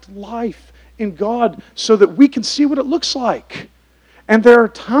exact life in God so that we can see what it looks like. And there are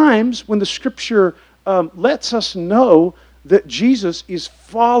times when the Scripture lets us know that Jesus is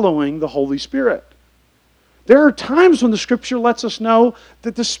following the Holy Spirit. There are times when the Scripture lets us know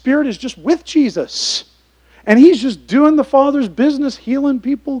that the Spirit is just with Jesus. And He's just doing the Father's business, healing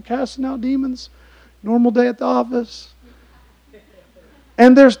people, casting out demons. Normal day at the office.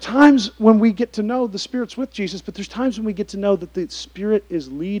 And there's times when we get to know the Spirit's with Jesus, but there's times when we get to know that the Spirit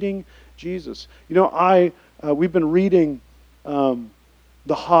is leading Jesus. You know, we've been reading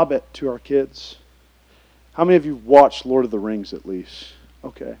The Hobbit to our kids. How many of you watched Lord of the Rings at least?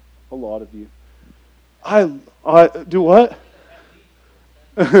 Okay, a lot of you. I do what?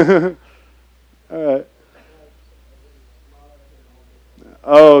 All right.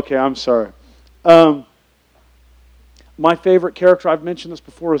 Oh, okay, I'm sorry. My favorite character, I've mentioned this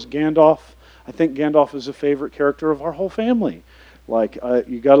before, is Gandalf. I think Gandalf is a favorite character of our whole family. Like,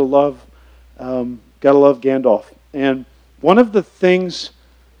 you gotta love Gandalf. And one of the things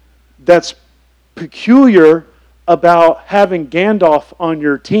that's peculiar about having Gandalf on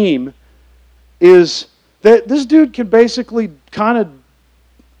your team is that this dude can basically kind of,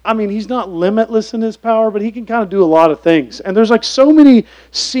 I mean, he's not limitless in his power, but he can kind of do a lot of things. And there's like so many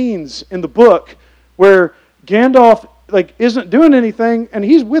scenes in the book where Gandalf like isn't doing anything, and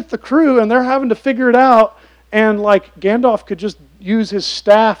he's with the crew, and they're having to figure it out. And like Gandalf could just use his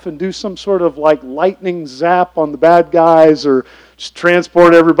staff and do some sort of like lightning zap on the bad guys, or just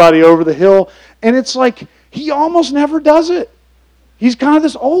transport everybody over the hill. And it's like he almost never does it. He's kind of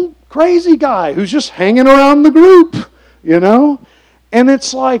this old crazy guy who's just hanging around the group, you know? And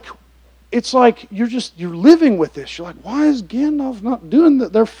it's like you're living with this. You're like, why is Gandalf not doing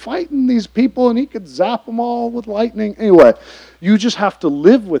that? They're fighting these people and he could zap them all with lightning. Anyway, you just have to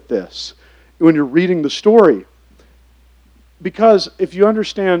live with this when you're reading the story. Because if you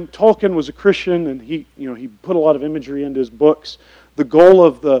understand, Tolkien was a Christian and he put a lot of imagery into his books. The goal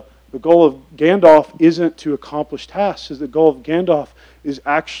of Gandalf isn't to accomplish tasks. The goal of Gandalf is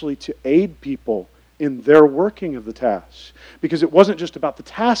actually to aid people in their working of the task. Because it wasn't just about the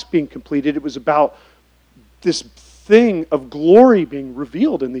task being completed, it was about this thing of glory being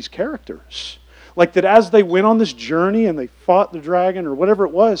revealed in these characters. Like that as they went on this journey and they fought the dragon or whatever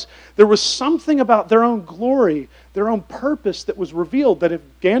it was, there was something about their own glory, their own purpose that was revealed, that if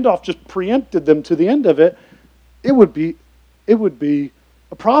Gandalf just preempted them to the end of it, it would be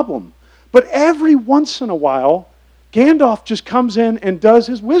a problem. But every once in a while, Gandalf just comes in and does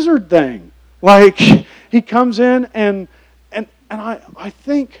his wizard thing. Like, he comes in and I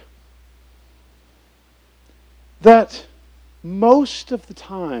think that most of the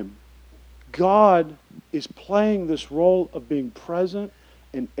time, God is playing this role of being present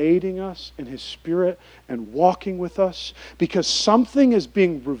and aiding us in His Spirit and walking with us because something is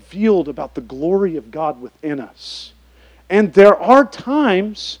being revealed about the glory of God within us. And there are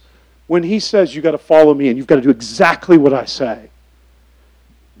times when He says, you've got to follow me and you've got to do exactly what I say.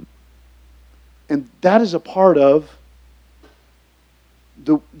 And that is a part of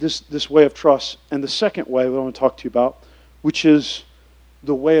this way of trust. And the second way that I want to talk to you about, which is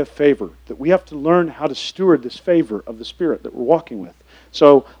the way of favor, that we have to learn how to steward this favor of the Spirit that we're walking with.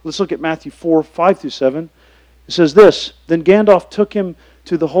 So let's look at Matthew 4, 5-7. It says this, then Gandalf took him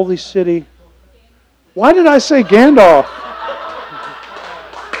to the holy city. Why did I say Gandalf?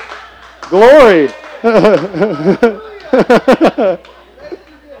 Glory.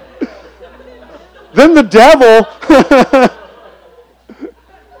 Then the devil...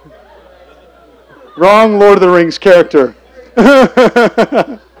 Wrong Lord of the Rings character.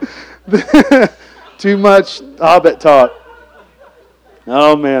 Too much Hobbit talk.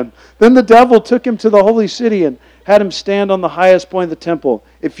 Oh man. Then the devil took him to the holy city and had him stand on the highest point of the temple.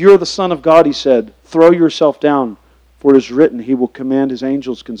 If you're the Son of God, he said, throw yourself down. For it is written, He will command His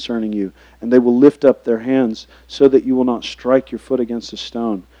angels concerning you, and they will lift up their hands so that you will not strike your foot against a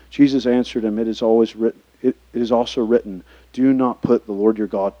stone. Jesus answered him, It is also written, do not put the Lord your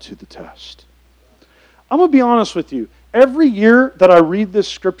God to the test. I'm going to be honest with you. Every year that I read this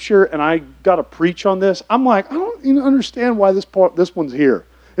scripture and I got to preach on this, I'm like, I don't even understand why this one's here.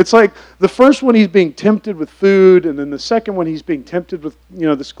 It's like the first one he's being tempted with food, and then the second one he's being tempted with,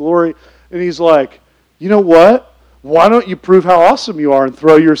 this glory. And he's like, you know what? Why don't you prove how awesome you are and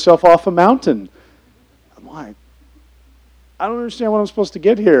throw yourself off a mountain? I'm like, I don't understand what I'm supposed to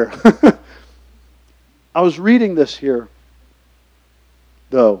get here. I was reading this here,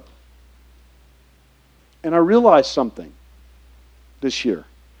 though, and I realized something this year,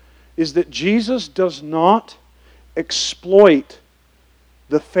 is that Jesus does not exploit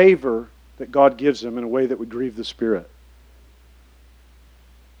the favor that God gives him in a way that would grieve the Spirit.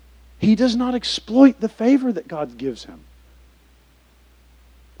 He does not exploit the favor that God gives him.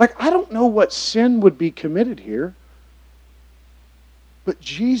 Like, I don't know what sin would be committed here, but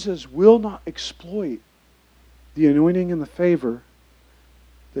Jesus will not exploit the anointing and the favor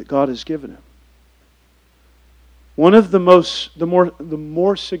that God has given him. One of the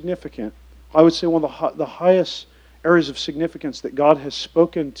more significant, I would say one of the highest areas of significance that God has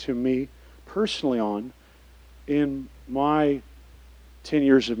spoken to me personally on in my 10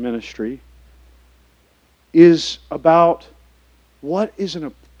 years of ministry is about what is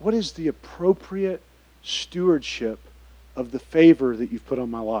the appropriate stewardship of the favor that you've put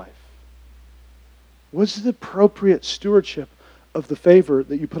on my life. What's the appropriate stewardship of the favor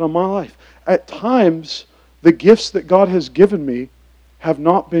that you put on my life? At times, the gifts that God has given me have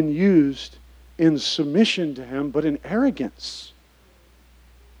not been used in submission to Him, but in arrogance.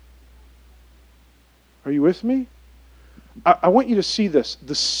 Are you with me? I want you to see this.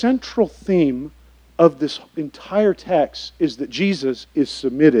 The central theme of this entire text is that Jesus is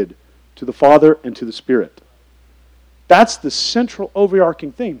submitted to the Father and to the Spirit. That's the central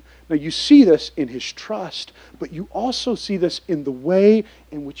overarching theme. Now you see this in His trust, but you also see this in the way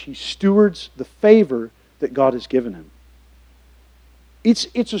in which He stewards the favor that God has given Him. It's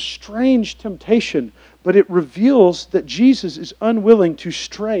a strange temptation, but it reveals that Jesus is unwilling to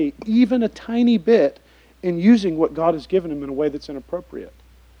stray even a tiny bit in using what God has given Him in a way that's inappropriate.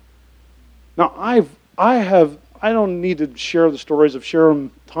 Now, I don't need to share the stories of Sharon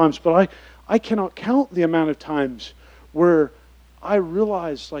times, but I cannot count the amount of times where I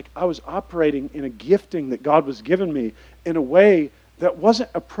realized like I was operating in a gifting that God was giving me in a way that wasn't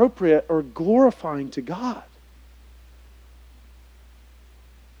appropriate or glorifying to God.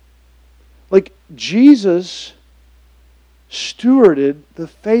 Like Jesus stewarded the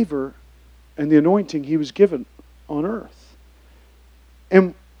favor and the anointing He was given on earth.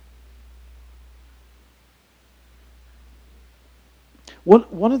 And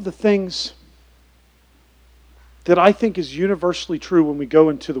one of the things that I think is universally true when we go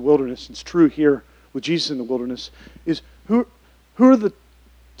into the wilderness, and it's true here with Jesus in the wilderness, is what are the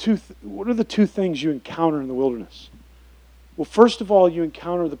two things you encounter in the wilderness? Well, first of all, you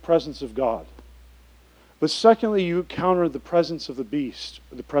encounter the presence of God. But secondly, you encounter the presence of the beast,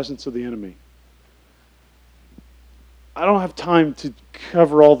 or the presence of the enemy. I don't have time to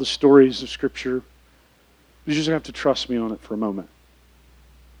cover all the stories of Scripture. You just have to trust me on it for a moment.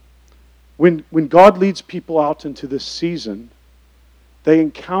 When God leads people out into this season, they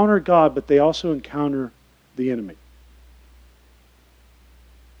encounter God, but they also encounter the enemy.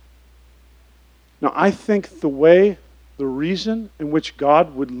 Now, I think the reason in which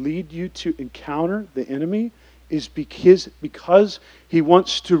God would lead you to encounter the enemy is because He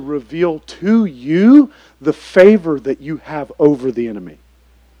wants to reveal to you the favor that you have over the enemy.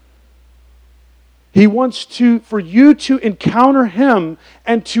 He wants for you to encounter Him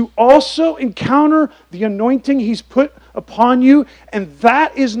and to also encounter the anointing He's put upon you, and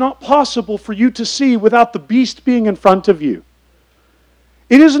that is not possible for you to see without the beast being in front of you.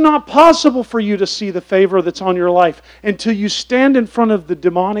 It is not possible for you to see the favor that's on your life until you stand in front of the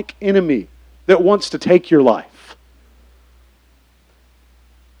demonic enemy that wants to take your life.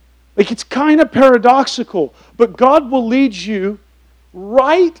 Like, it's kind of paradoxical, but God will lead you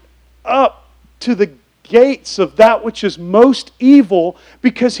right up to the gates of that which is most evil,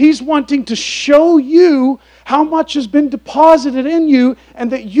 because He's wanting to show you how much has been deposited in you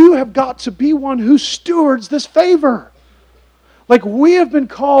and that you have got to be one who stewards this favor. Like, we have been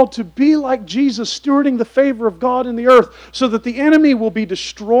called to be like Jesus, stewarding the favor of God in the earth so that the enemy will be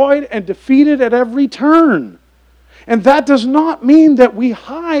destroyed and defeated at every turn. And that does not mean that we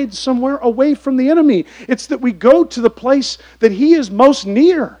hide somewhere away from the enemy. It's that we go to the place that he is most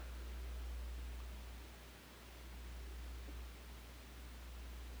near.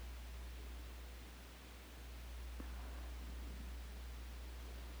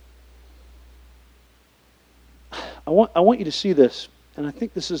 want you to see this, and I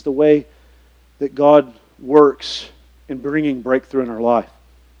think this is the way that God works in bringing breakthrough in our life.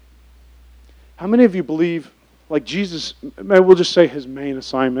 How many of you believe, like Jesus, maybe we'll just say his main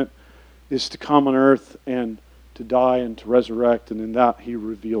assignment is to come on earth and to die and to resurrect, and in that he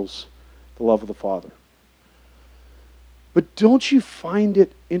reveals the love of the Father. But don't you find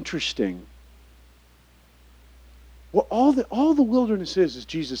it interesting? Well, all the wilderness is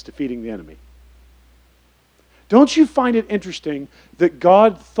Jesus defeating the enemy. Don't you find it interesting that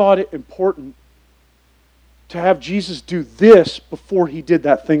God thought it important to have Jesus do this before he did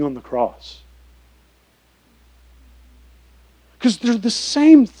that thing on the cross? Because they're the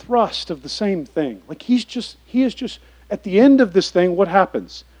same thrust of the same thing. Like he is just, at the end of this thing, what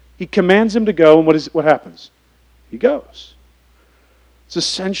happens? He commands him to go, and what happens? He goes. It's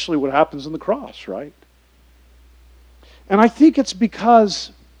essentially what happens on the cross, right? And I think it's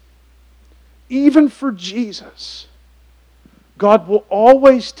because even for Jesus, God will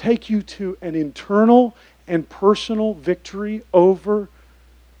always take you to an internal and personal victory over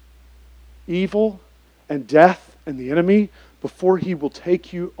evil and death and the enemy before he will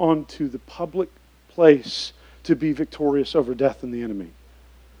take you onto the public place to be victorious over death and the enemy.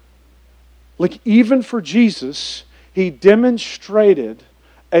 Like even for Jesus, he demonstrated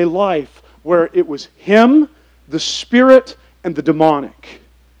a life where it was him, the spirit, and the demonic.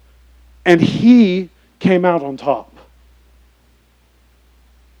 And he came out on top.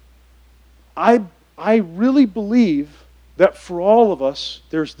 I really believe that for all of us,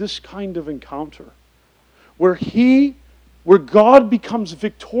 there's this kind of encounter where God becomes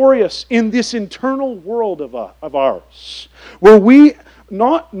victorious in this internal world of ours. Where we,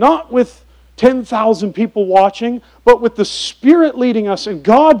 not with 10,000 people watching, but with the Spirit leading us and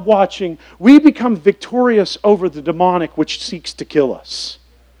God watching, we become victorious over the demonic which seeks to kill us.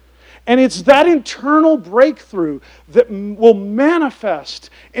 And it's that internal breakthrough that will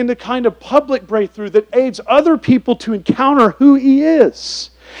manifest in the kind of public breakthrough that aids other people to encounter who He is.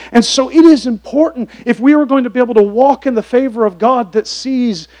 And so it is important, if we are going to be able to walk in the favor of God that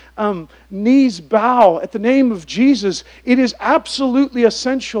sees knees bow at the name of Jesus, it is absolutely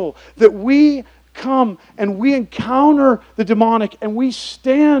essential that we come and we encounter the demonic and we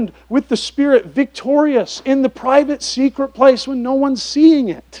stand with the Spirit victorious in the private secret place when no one's seeing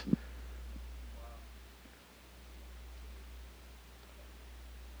it.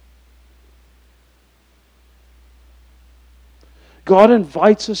 God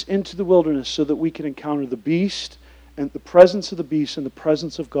invites us into the wilderness so that we can encounter the beast and the presence of the beast and the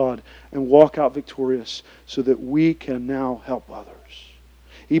presence of God and walk out victorious so that we can now help others.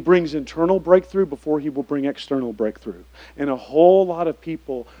 He brings internal breakthrough before He will bring external breakthrough. And a whole lot of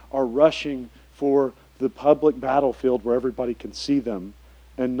people are rushing for the public battlefield where everybody can see them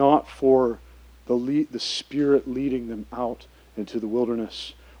and not for the Spirit leading them out into the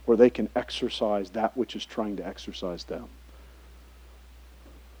wilderness where they can exercise that which is trying to exercise them.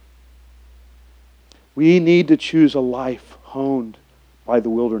 We need to choose a life honed by the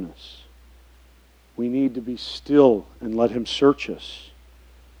wilderness. We need to be still and let Him search us.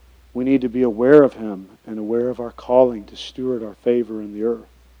 We need to be aware of Him and aware of our calling to steward our favor in the earth.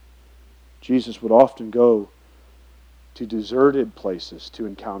 Jesus would often go to deserted places to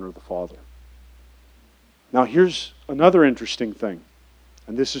encounter the Father. Now here's another interesting thing,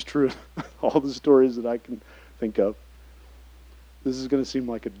 and this is true in all the stories that I can think of. This is going to seem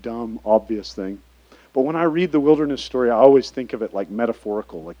like a dumb, obvious thing. But when I read the wilderness story, I always think of it like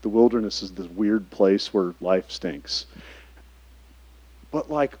metaphorical, like the wilderness is this weird place where life stinks.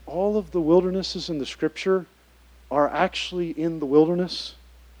 But like all of the wildernesses in the Scripture are actually in the wilderness.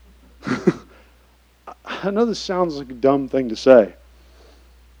 I know this sounds like a dumb thing to say.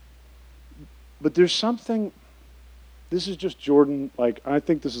 But there's something, this is just Jordan, like I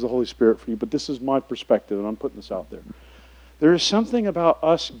think this is the Holy Spirit for you, but this is my perspective and I'm putting this out there. There is something about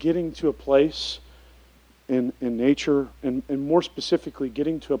us getting to a place in nature, and more specifically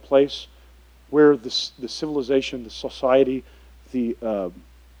getting to a place where the civilization, the society, the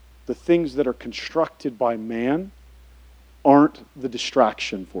things that are constructed by man aren't the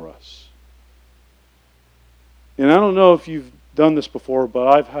distraction for us. And I don't know if you've done this before, but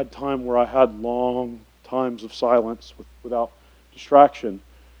I've had time where I had long times of silence without distraction.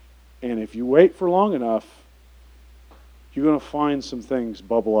 And if you wait for long enough, you're going to find some things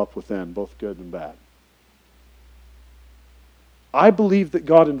bubble up within, both good and bad. I believe that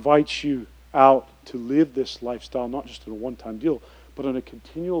God invites you out to live this lifestyle, not just in a one-time deal, but on a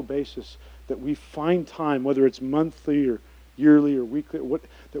continual basis, that we find time, whether it's monthly or yearly or weekly,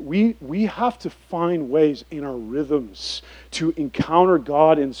 that we have to find ways in our rhythms to encounter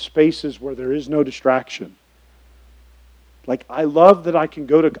God in spaces where there is no distraction. Like, I love that I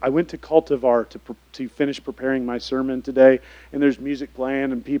went to Cultivar to finish preparing my sermon today, and there's music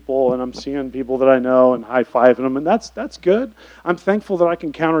playing and people, and I'm seeing people that I know and high-fiving them, and that's good. I'm thankful that I can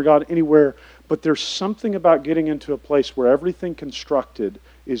encounter God anywhere, but there's something about getting into a place where everything constructed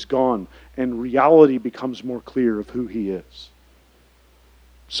is gone, and reality becomes more clear of who He is.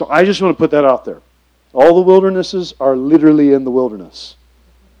 So I just want to put that out there. All the wildernesses are literally in the wilderness.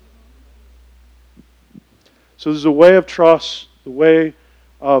 So there's a way of trust, the way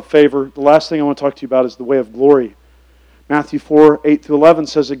of favor. The last thing I want to talk to you about is the way of glory. Matthew 4:8-11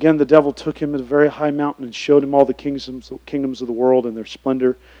 says, again, the devil took him to a very high mountain and showed him all the kingdoms of the world and their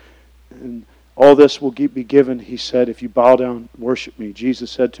splendor. And all this will be given, he said, if you bow down and worship me. Jesus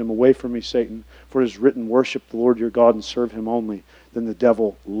said to him, away from me, Satan, for it is written, worship the Lord your God and serve him only. Then the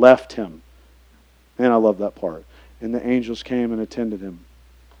devil left him. Man, I love that part. And the angels came and attended him.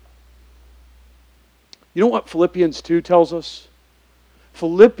 You know what Philippians 2 tells us?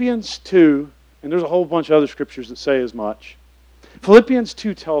 Philippians 2, and there's a whole bunch of other scriptures that say as much. Philippians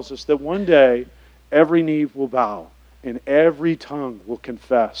 2 tells us that one day every knee will bow and every tongue will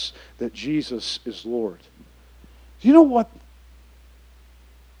confess that Jesus is Lord. Do you know what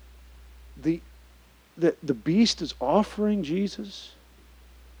the beast is offering Jesus?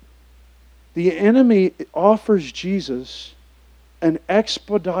 The enemy offers Jesus an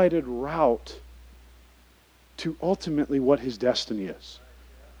expedited route to ultimately what his destiny is.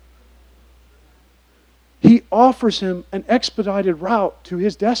 He offers him an expedited route to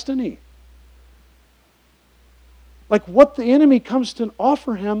his destiny. Like, what the enemy comes to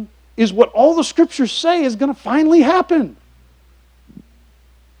offer him is what all the scriptures say is going to finally happen.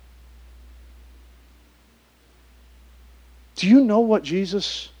 Do you know what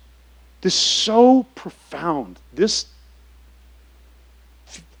Jesus, this so profound, this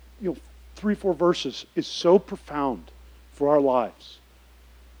 3-4 verses is so profound for our lives.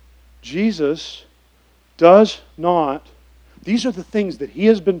 Jesus does not, these are the things that He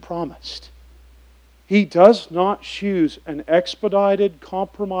has been promised. He does not choose an expedited,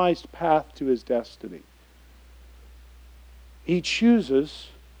 compromised path to His destiny. He chooses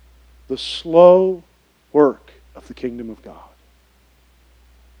the slow work of the kingdom of God.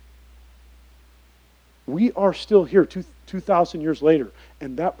 We are still here 2,000 years later,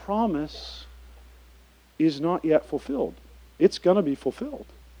 and that promise is not yet fulfilled. It's going to be fulfilled.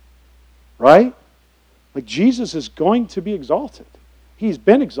 Right? Like, Jesus is going to be exalted. He's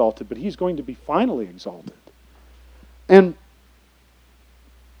been exalted, but He's going to be finally exalted. And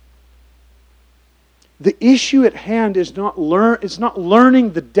the issue at hand is not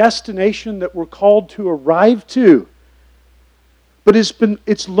learning the destination that we're called to arrive to. But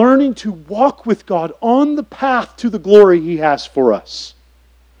it's learning to walk with God on the path to the glory He has for us.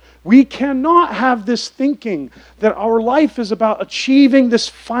 We cannot have this thinking that our life is about achieving this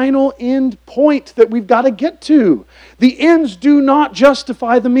final end point that we've got to get to. The ends do not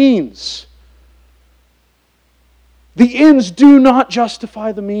justify the means. The ends do not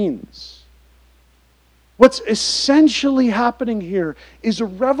justify the means. What's essentially happening here is a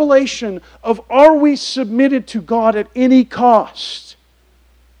revelation of, are we submitted to God at any cost?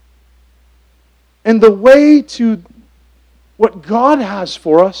 And the way to what God has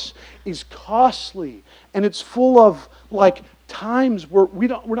for us is costly, and it's full of times where we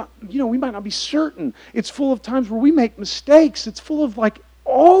might not be certain. It's full of times where we make mistakes. It's full of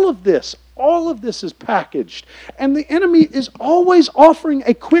all of this. All of this is packaged, and the enemy is always offering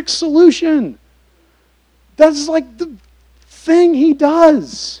a quick solution. That's the thing he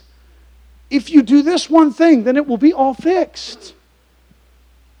does. If you do this one thing, then it will be all fixed.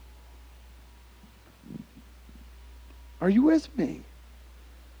 Are you with me?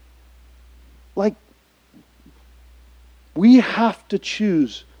 We have to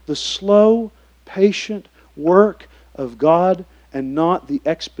choose the slow, patient work of God and not the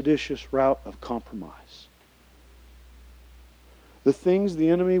expeditious route of compromise. The things the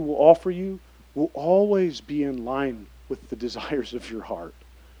enemy will offer you will always be in line with the desires of your heart.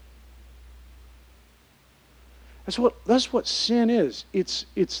 That's what sin is. It's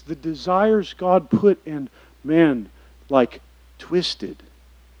the desires God put in man, twisted,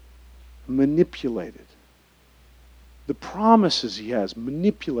 manipulated. The promises He has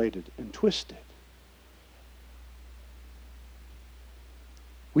manipulated and twisted.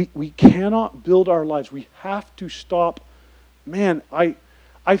 We cannot build our lives. We have to stop. Man,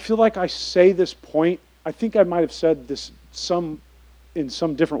 I feel like I say this point. I think I might have said this in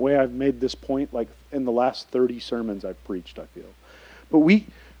some different way. I've made this point in the last 30 sermons I've preached, I feel. But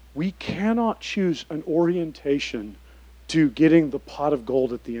we cannot choose an orientation to getting the pot of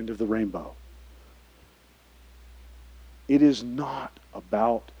gold at the end of the rainbow. it is not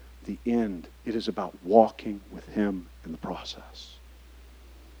about the end. It is about walking with Him in the process.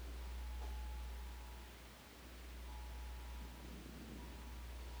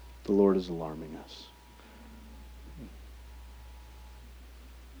 The Lord is alarming us.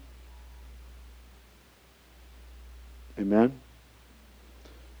 Amen?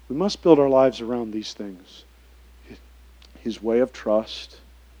 We must build our lives around these things. His way of trust,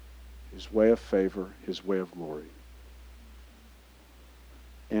 His way of favor, His way of glory.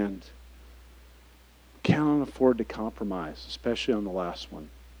 And we cannot afford to compromise, especially on the last one.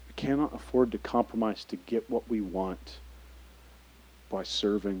 We cannot afford to compromise to get what we want by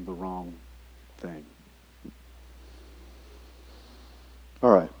serving the wrong thing.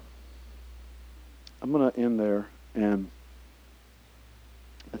 All right. I'm going to end there, and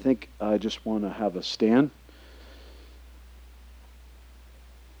I think I just want to have a stand.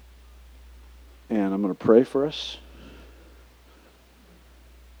 And I'm going to pray for us.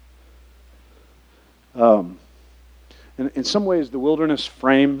 And in some ways, the wilderness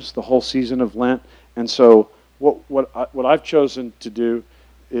frames the whole season of Lent. And so what I've chosen to do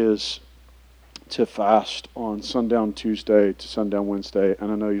is to fast on sundown Tuesday to sundown Wednesday.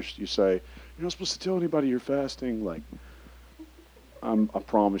 And I know you say, you're not supposed to tell anybody you're fasting. Like, I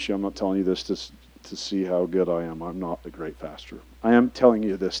promise you, I'm not telling you this to see how good I am. I'm not a great faster. I am telling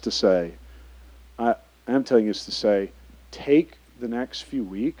you this to say, take the next few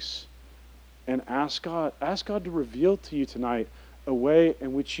weeks and ask God to reveal to you tonight a way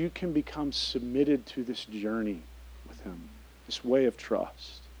in which you can become submitted to this journey with Him, this way of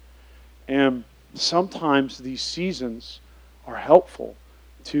trust. And sometimes these seasons are helpful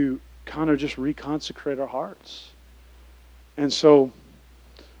to kind of just reconsecrate our hearts. And so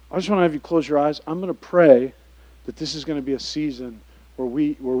I just want to have you close your eyes. I'm going to pray that this is going to be a season where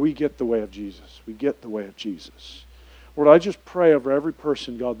we get the way of Jesus. We get the way of Jesus. Lord, I just pray over every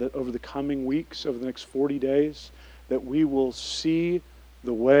person, God, that over the coming weeks, over the next 40 days, that we will see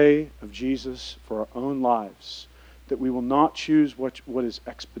the way of Jesus for our own lives. That we will not choose what is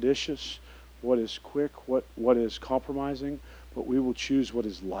expeditious, what is quick, what is compromising, but we will choose what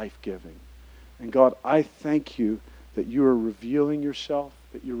is life-giving. And God, I thank you that you are revealing yourself,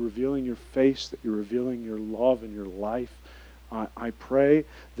 that you're revealing your face, that you're revealing your love and your life. I pray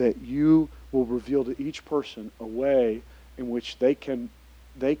that you will reveal to each person a way in which they can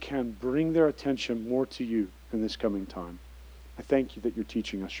bring their attention more to you in this coming time. I thank you that you're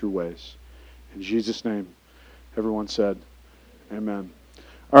teaching us your ways. In Jesus' name, everyone said, amen.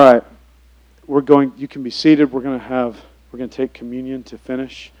 All right, you can be seated. We're going to take communion to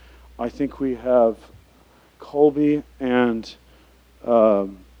finish. I think we have Colby and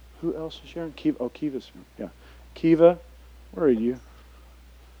who else is sharing? Kiva. Oh, Kiva's here. Yeah. Kiva, where are you?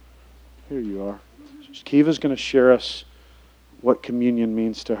 Here you are. Kiva's going to share us what communion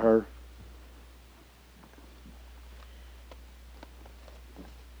means to her.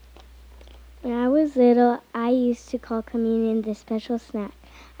 When I was little, I used to call communion the special snack.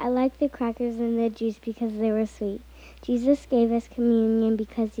 I liked the crackers and the juice because they were sweet. Jesus gave us communion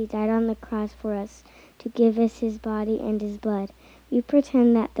because He died on the cross for us to give us His body and His blood. We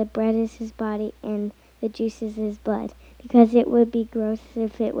pretend that the bread is His body and the juice is His blood, because it would be gross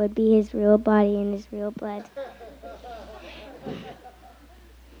if it would be His real body and His real blood.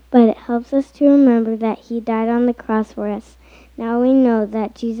 But it helps us to remember that He died on the cross for us. Now we know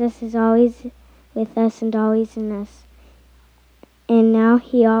that Jesus is always with us and always in us. And now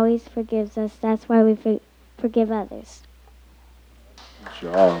He always forgives us. That's why we forgive others.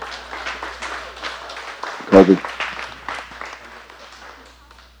 Good job. Colby.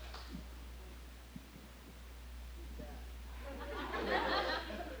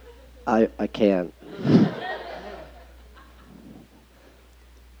 I can't.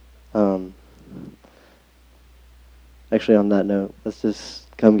 Actually, on that note, let's just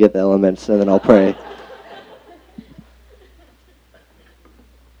come get the elements and then I'll pray.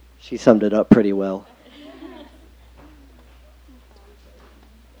 She summed it up pretty well.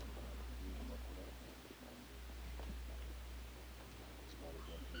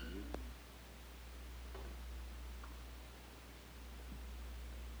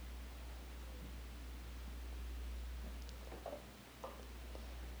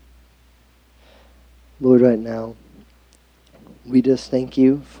 Lord, right now, we just thank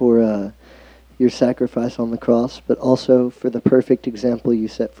you for your sacrifice on the cross, but also for the perfect example you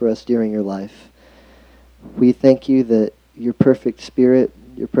set for us during your life. We thank you that your perfect spirit,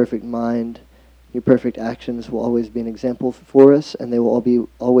 your perfect mind, your perfect actions will always be an example for us, and they will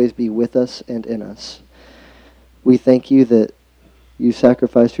always be with us and in us. We thank you that you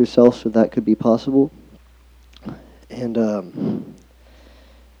sacrificed yourself so that could be possible. And,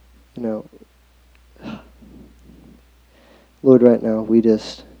 you know, Lord, right now, we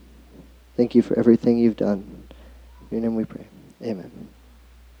just thank you for everything you've done. In your name we pray. Amen.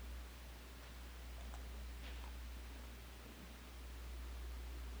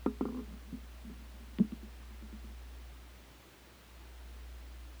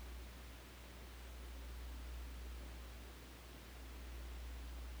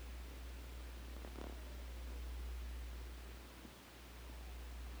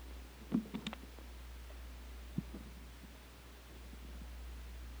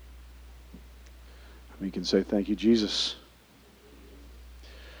 We can say thank you, Jesus.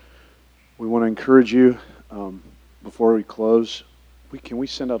 We want to encourage you before we close. Can we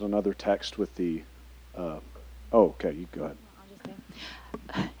send out another text with the? Okay, you go ahead.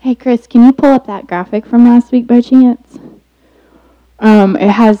 Hey, Chris, can you pull up that graphic from last week by chance? It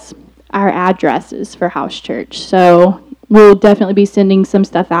has our addresses for House Church. So we'll definitely be sending some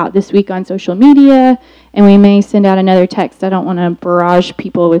stuff out this week on social media, and we may send out another text. I don't want to barrage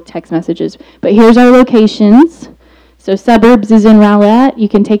people with text messages. But here's our locations. So Suburbs is in Rowlett. You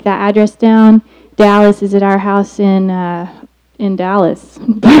can take that address down. Dallas is at our house in Dallas.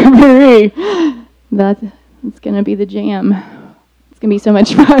 That's going to be the jam. It's going to be so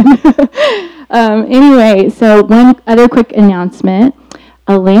much fun. Anyway, so one other quick announcement.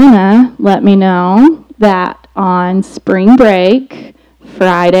 Elena let me know that on spring break,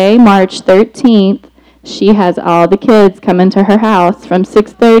 Friday, March 13th, she has all the kids coming to her house from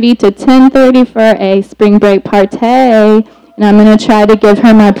 6:30 to 10:30 for a spring break party, and I'm going to try to give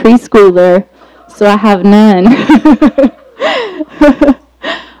her my preschooler, so I have none.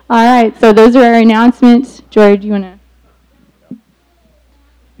 All right, so those are our announcements. George, you want to?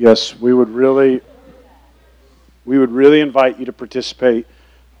 Yes, we would really invite you to participate.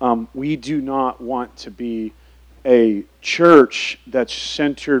 We do not want to be a church that's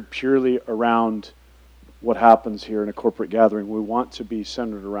centered purely around what happens here in a corporate gathering. We want to be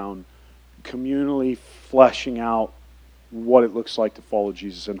centered around communally fleshing out what it looks like to follow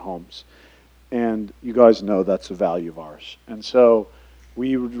Jesus in homes. And you guys know that's a value of ours. And so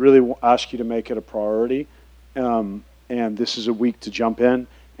we would really ask you to make it a priority. And this is a week to jump in.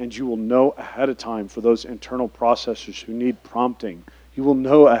 And you will know ahead of time, for those internal processors who need prompting, you will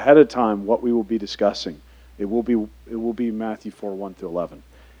know ahead of time what we will be discussing. It will be Matthew 4, 1 through 11.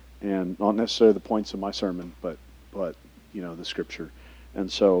 And not necessarily the points of my sermon, but the scripture.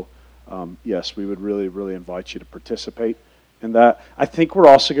 And so, yes, we would really, really invite you to participate in that. I think we're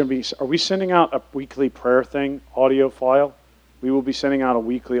also going to be, are we sending out a weekly prayer thing, audio file? We will be sending out a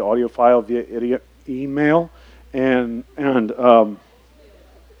weekly audio file via email and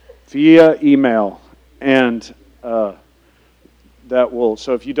via email, and that will.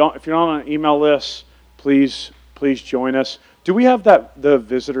 So if you're not on an email list, please join us. Do we have the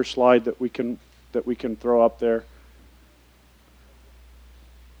visitor slide that we can throw up there?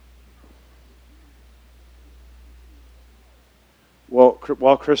 Well,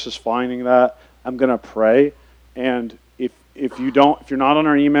 while Chris is finding that, I'm going to pray, and if you're not on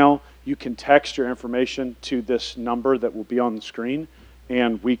our email, you can text your information to this number that will be on the screen,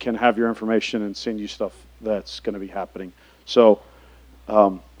 and we can have your information and send you stuff that's going to be happening. So,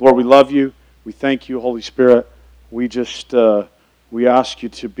 Lord, we love you. We thank you, Holy Spirit. We just we ask you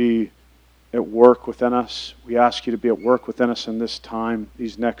to be at work within us. We ask you to be at work within us in this time,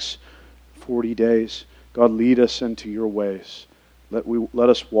 these next 40 days. God, lead us into your ways. Let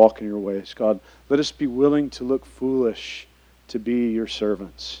us walk in your ways. God, let us be willing to look foolish to be your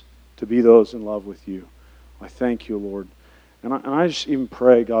servants, to be those in love with you. I thank you, Lord. And I just even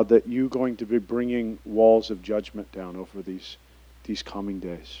pray, God, that you're going to be bringing walls of judgment down over these coming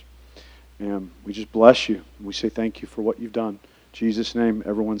days. And we just bless you. We say thank you for what you've done. In Jesus' name,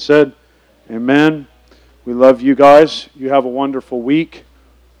 everyone said, amen. We love you guys. You have a wonderful week.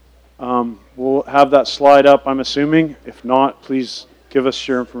 We'll have that slide up, I'm assuming. If not, please give us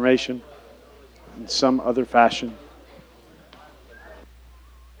your information in some other fashion.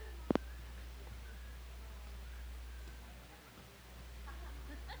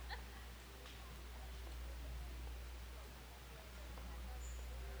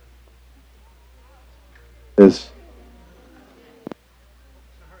 Is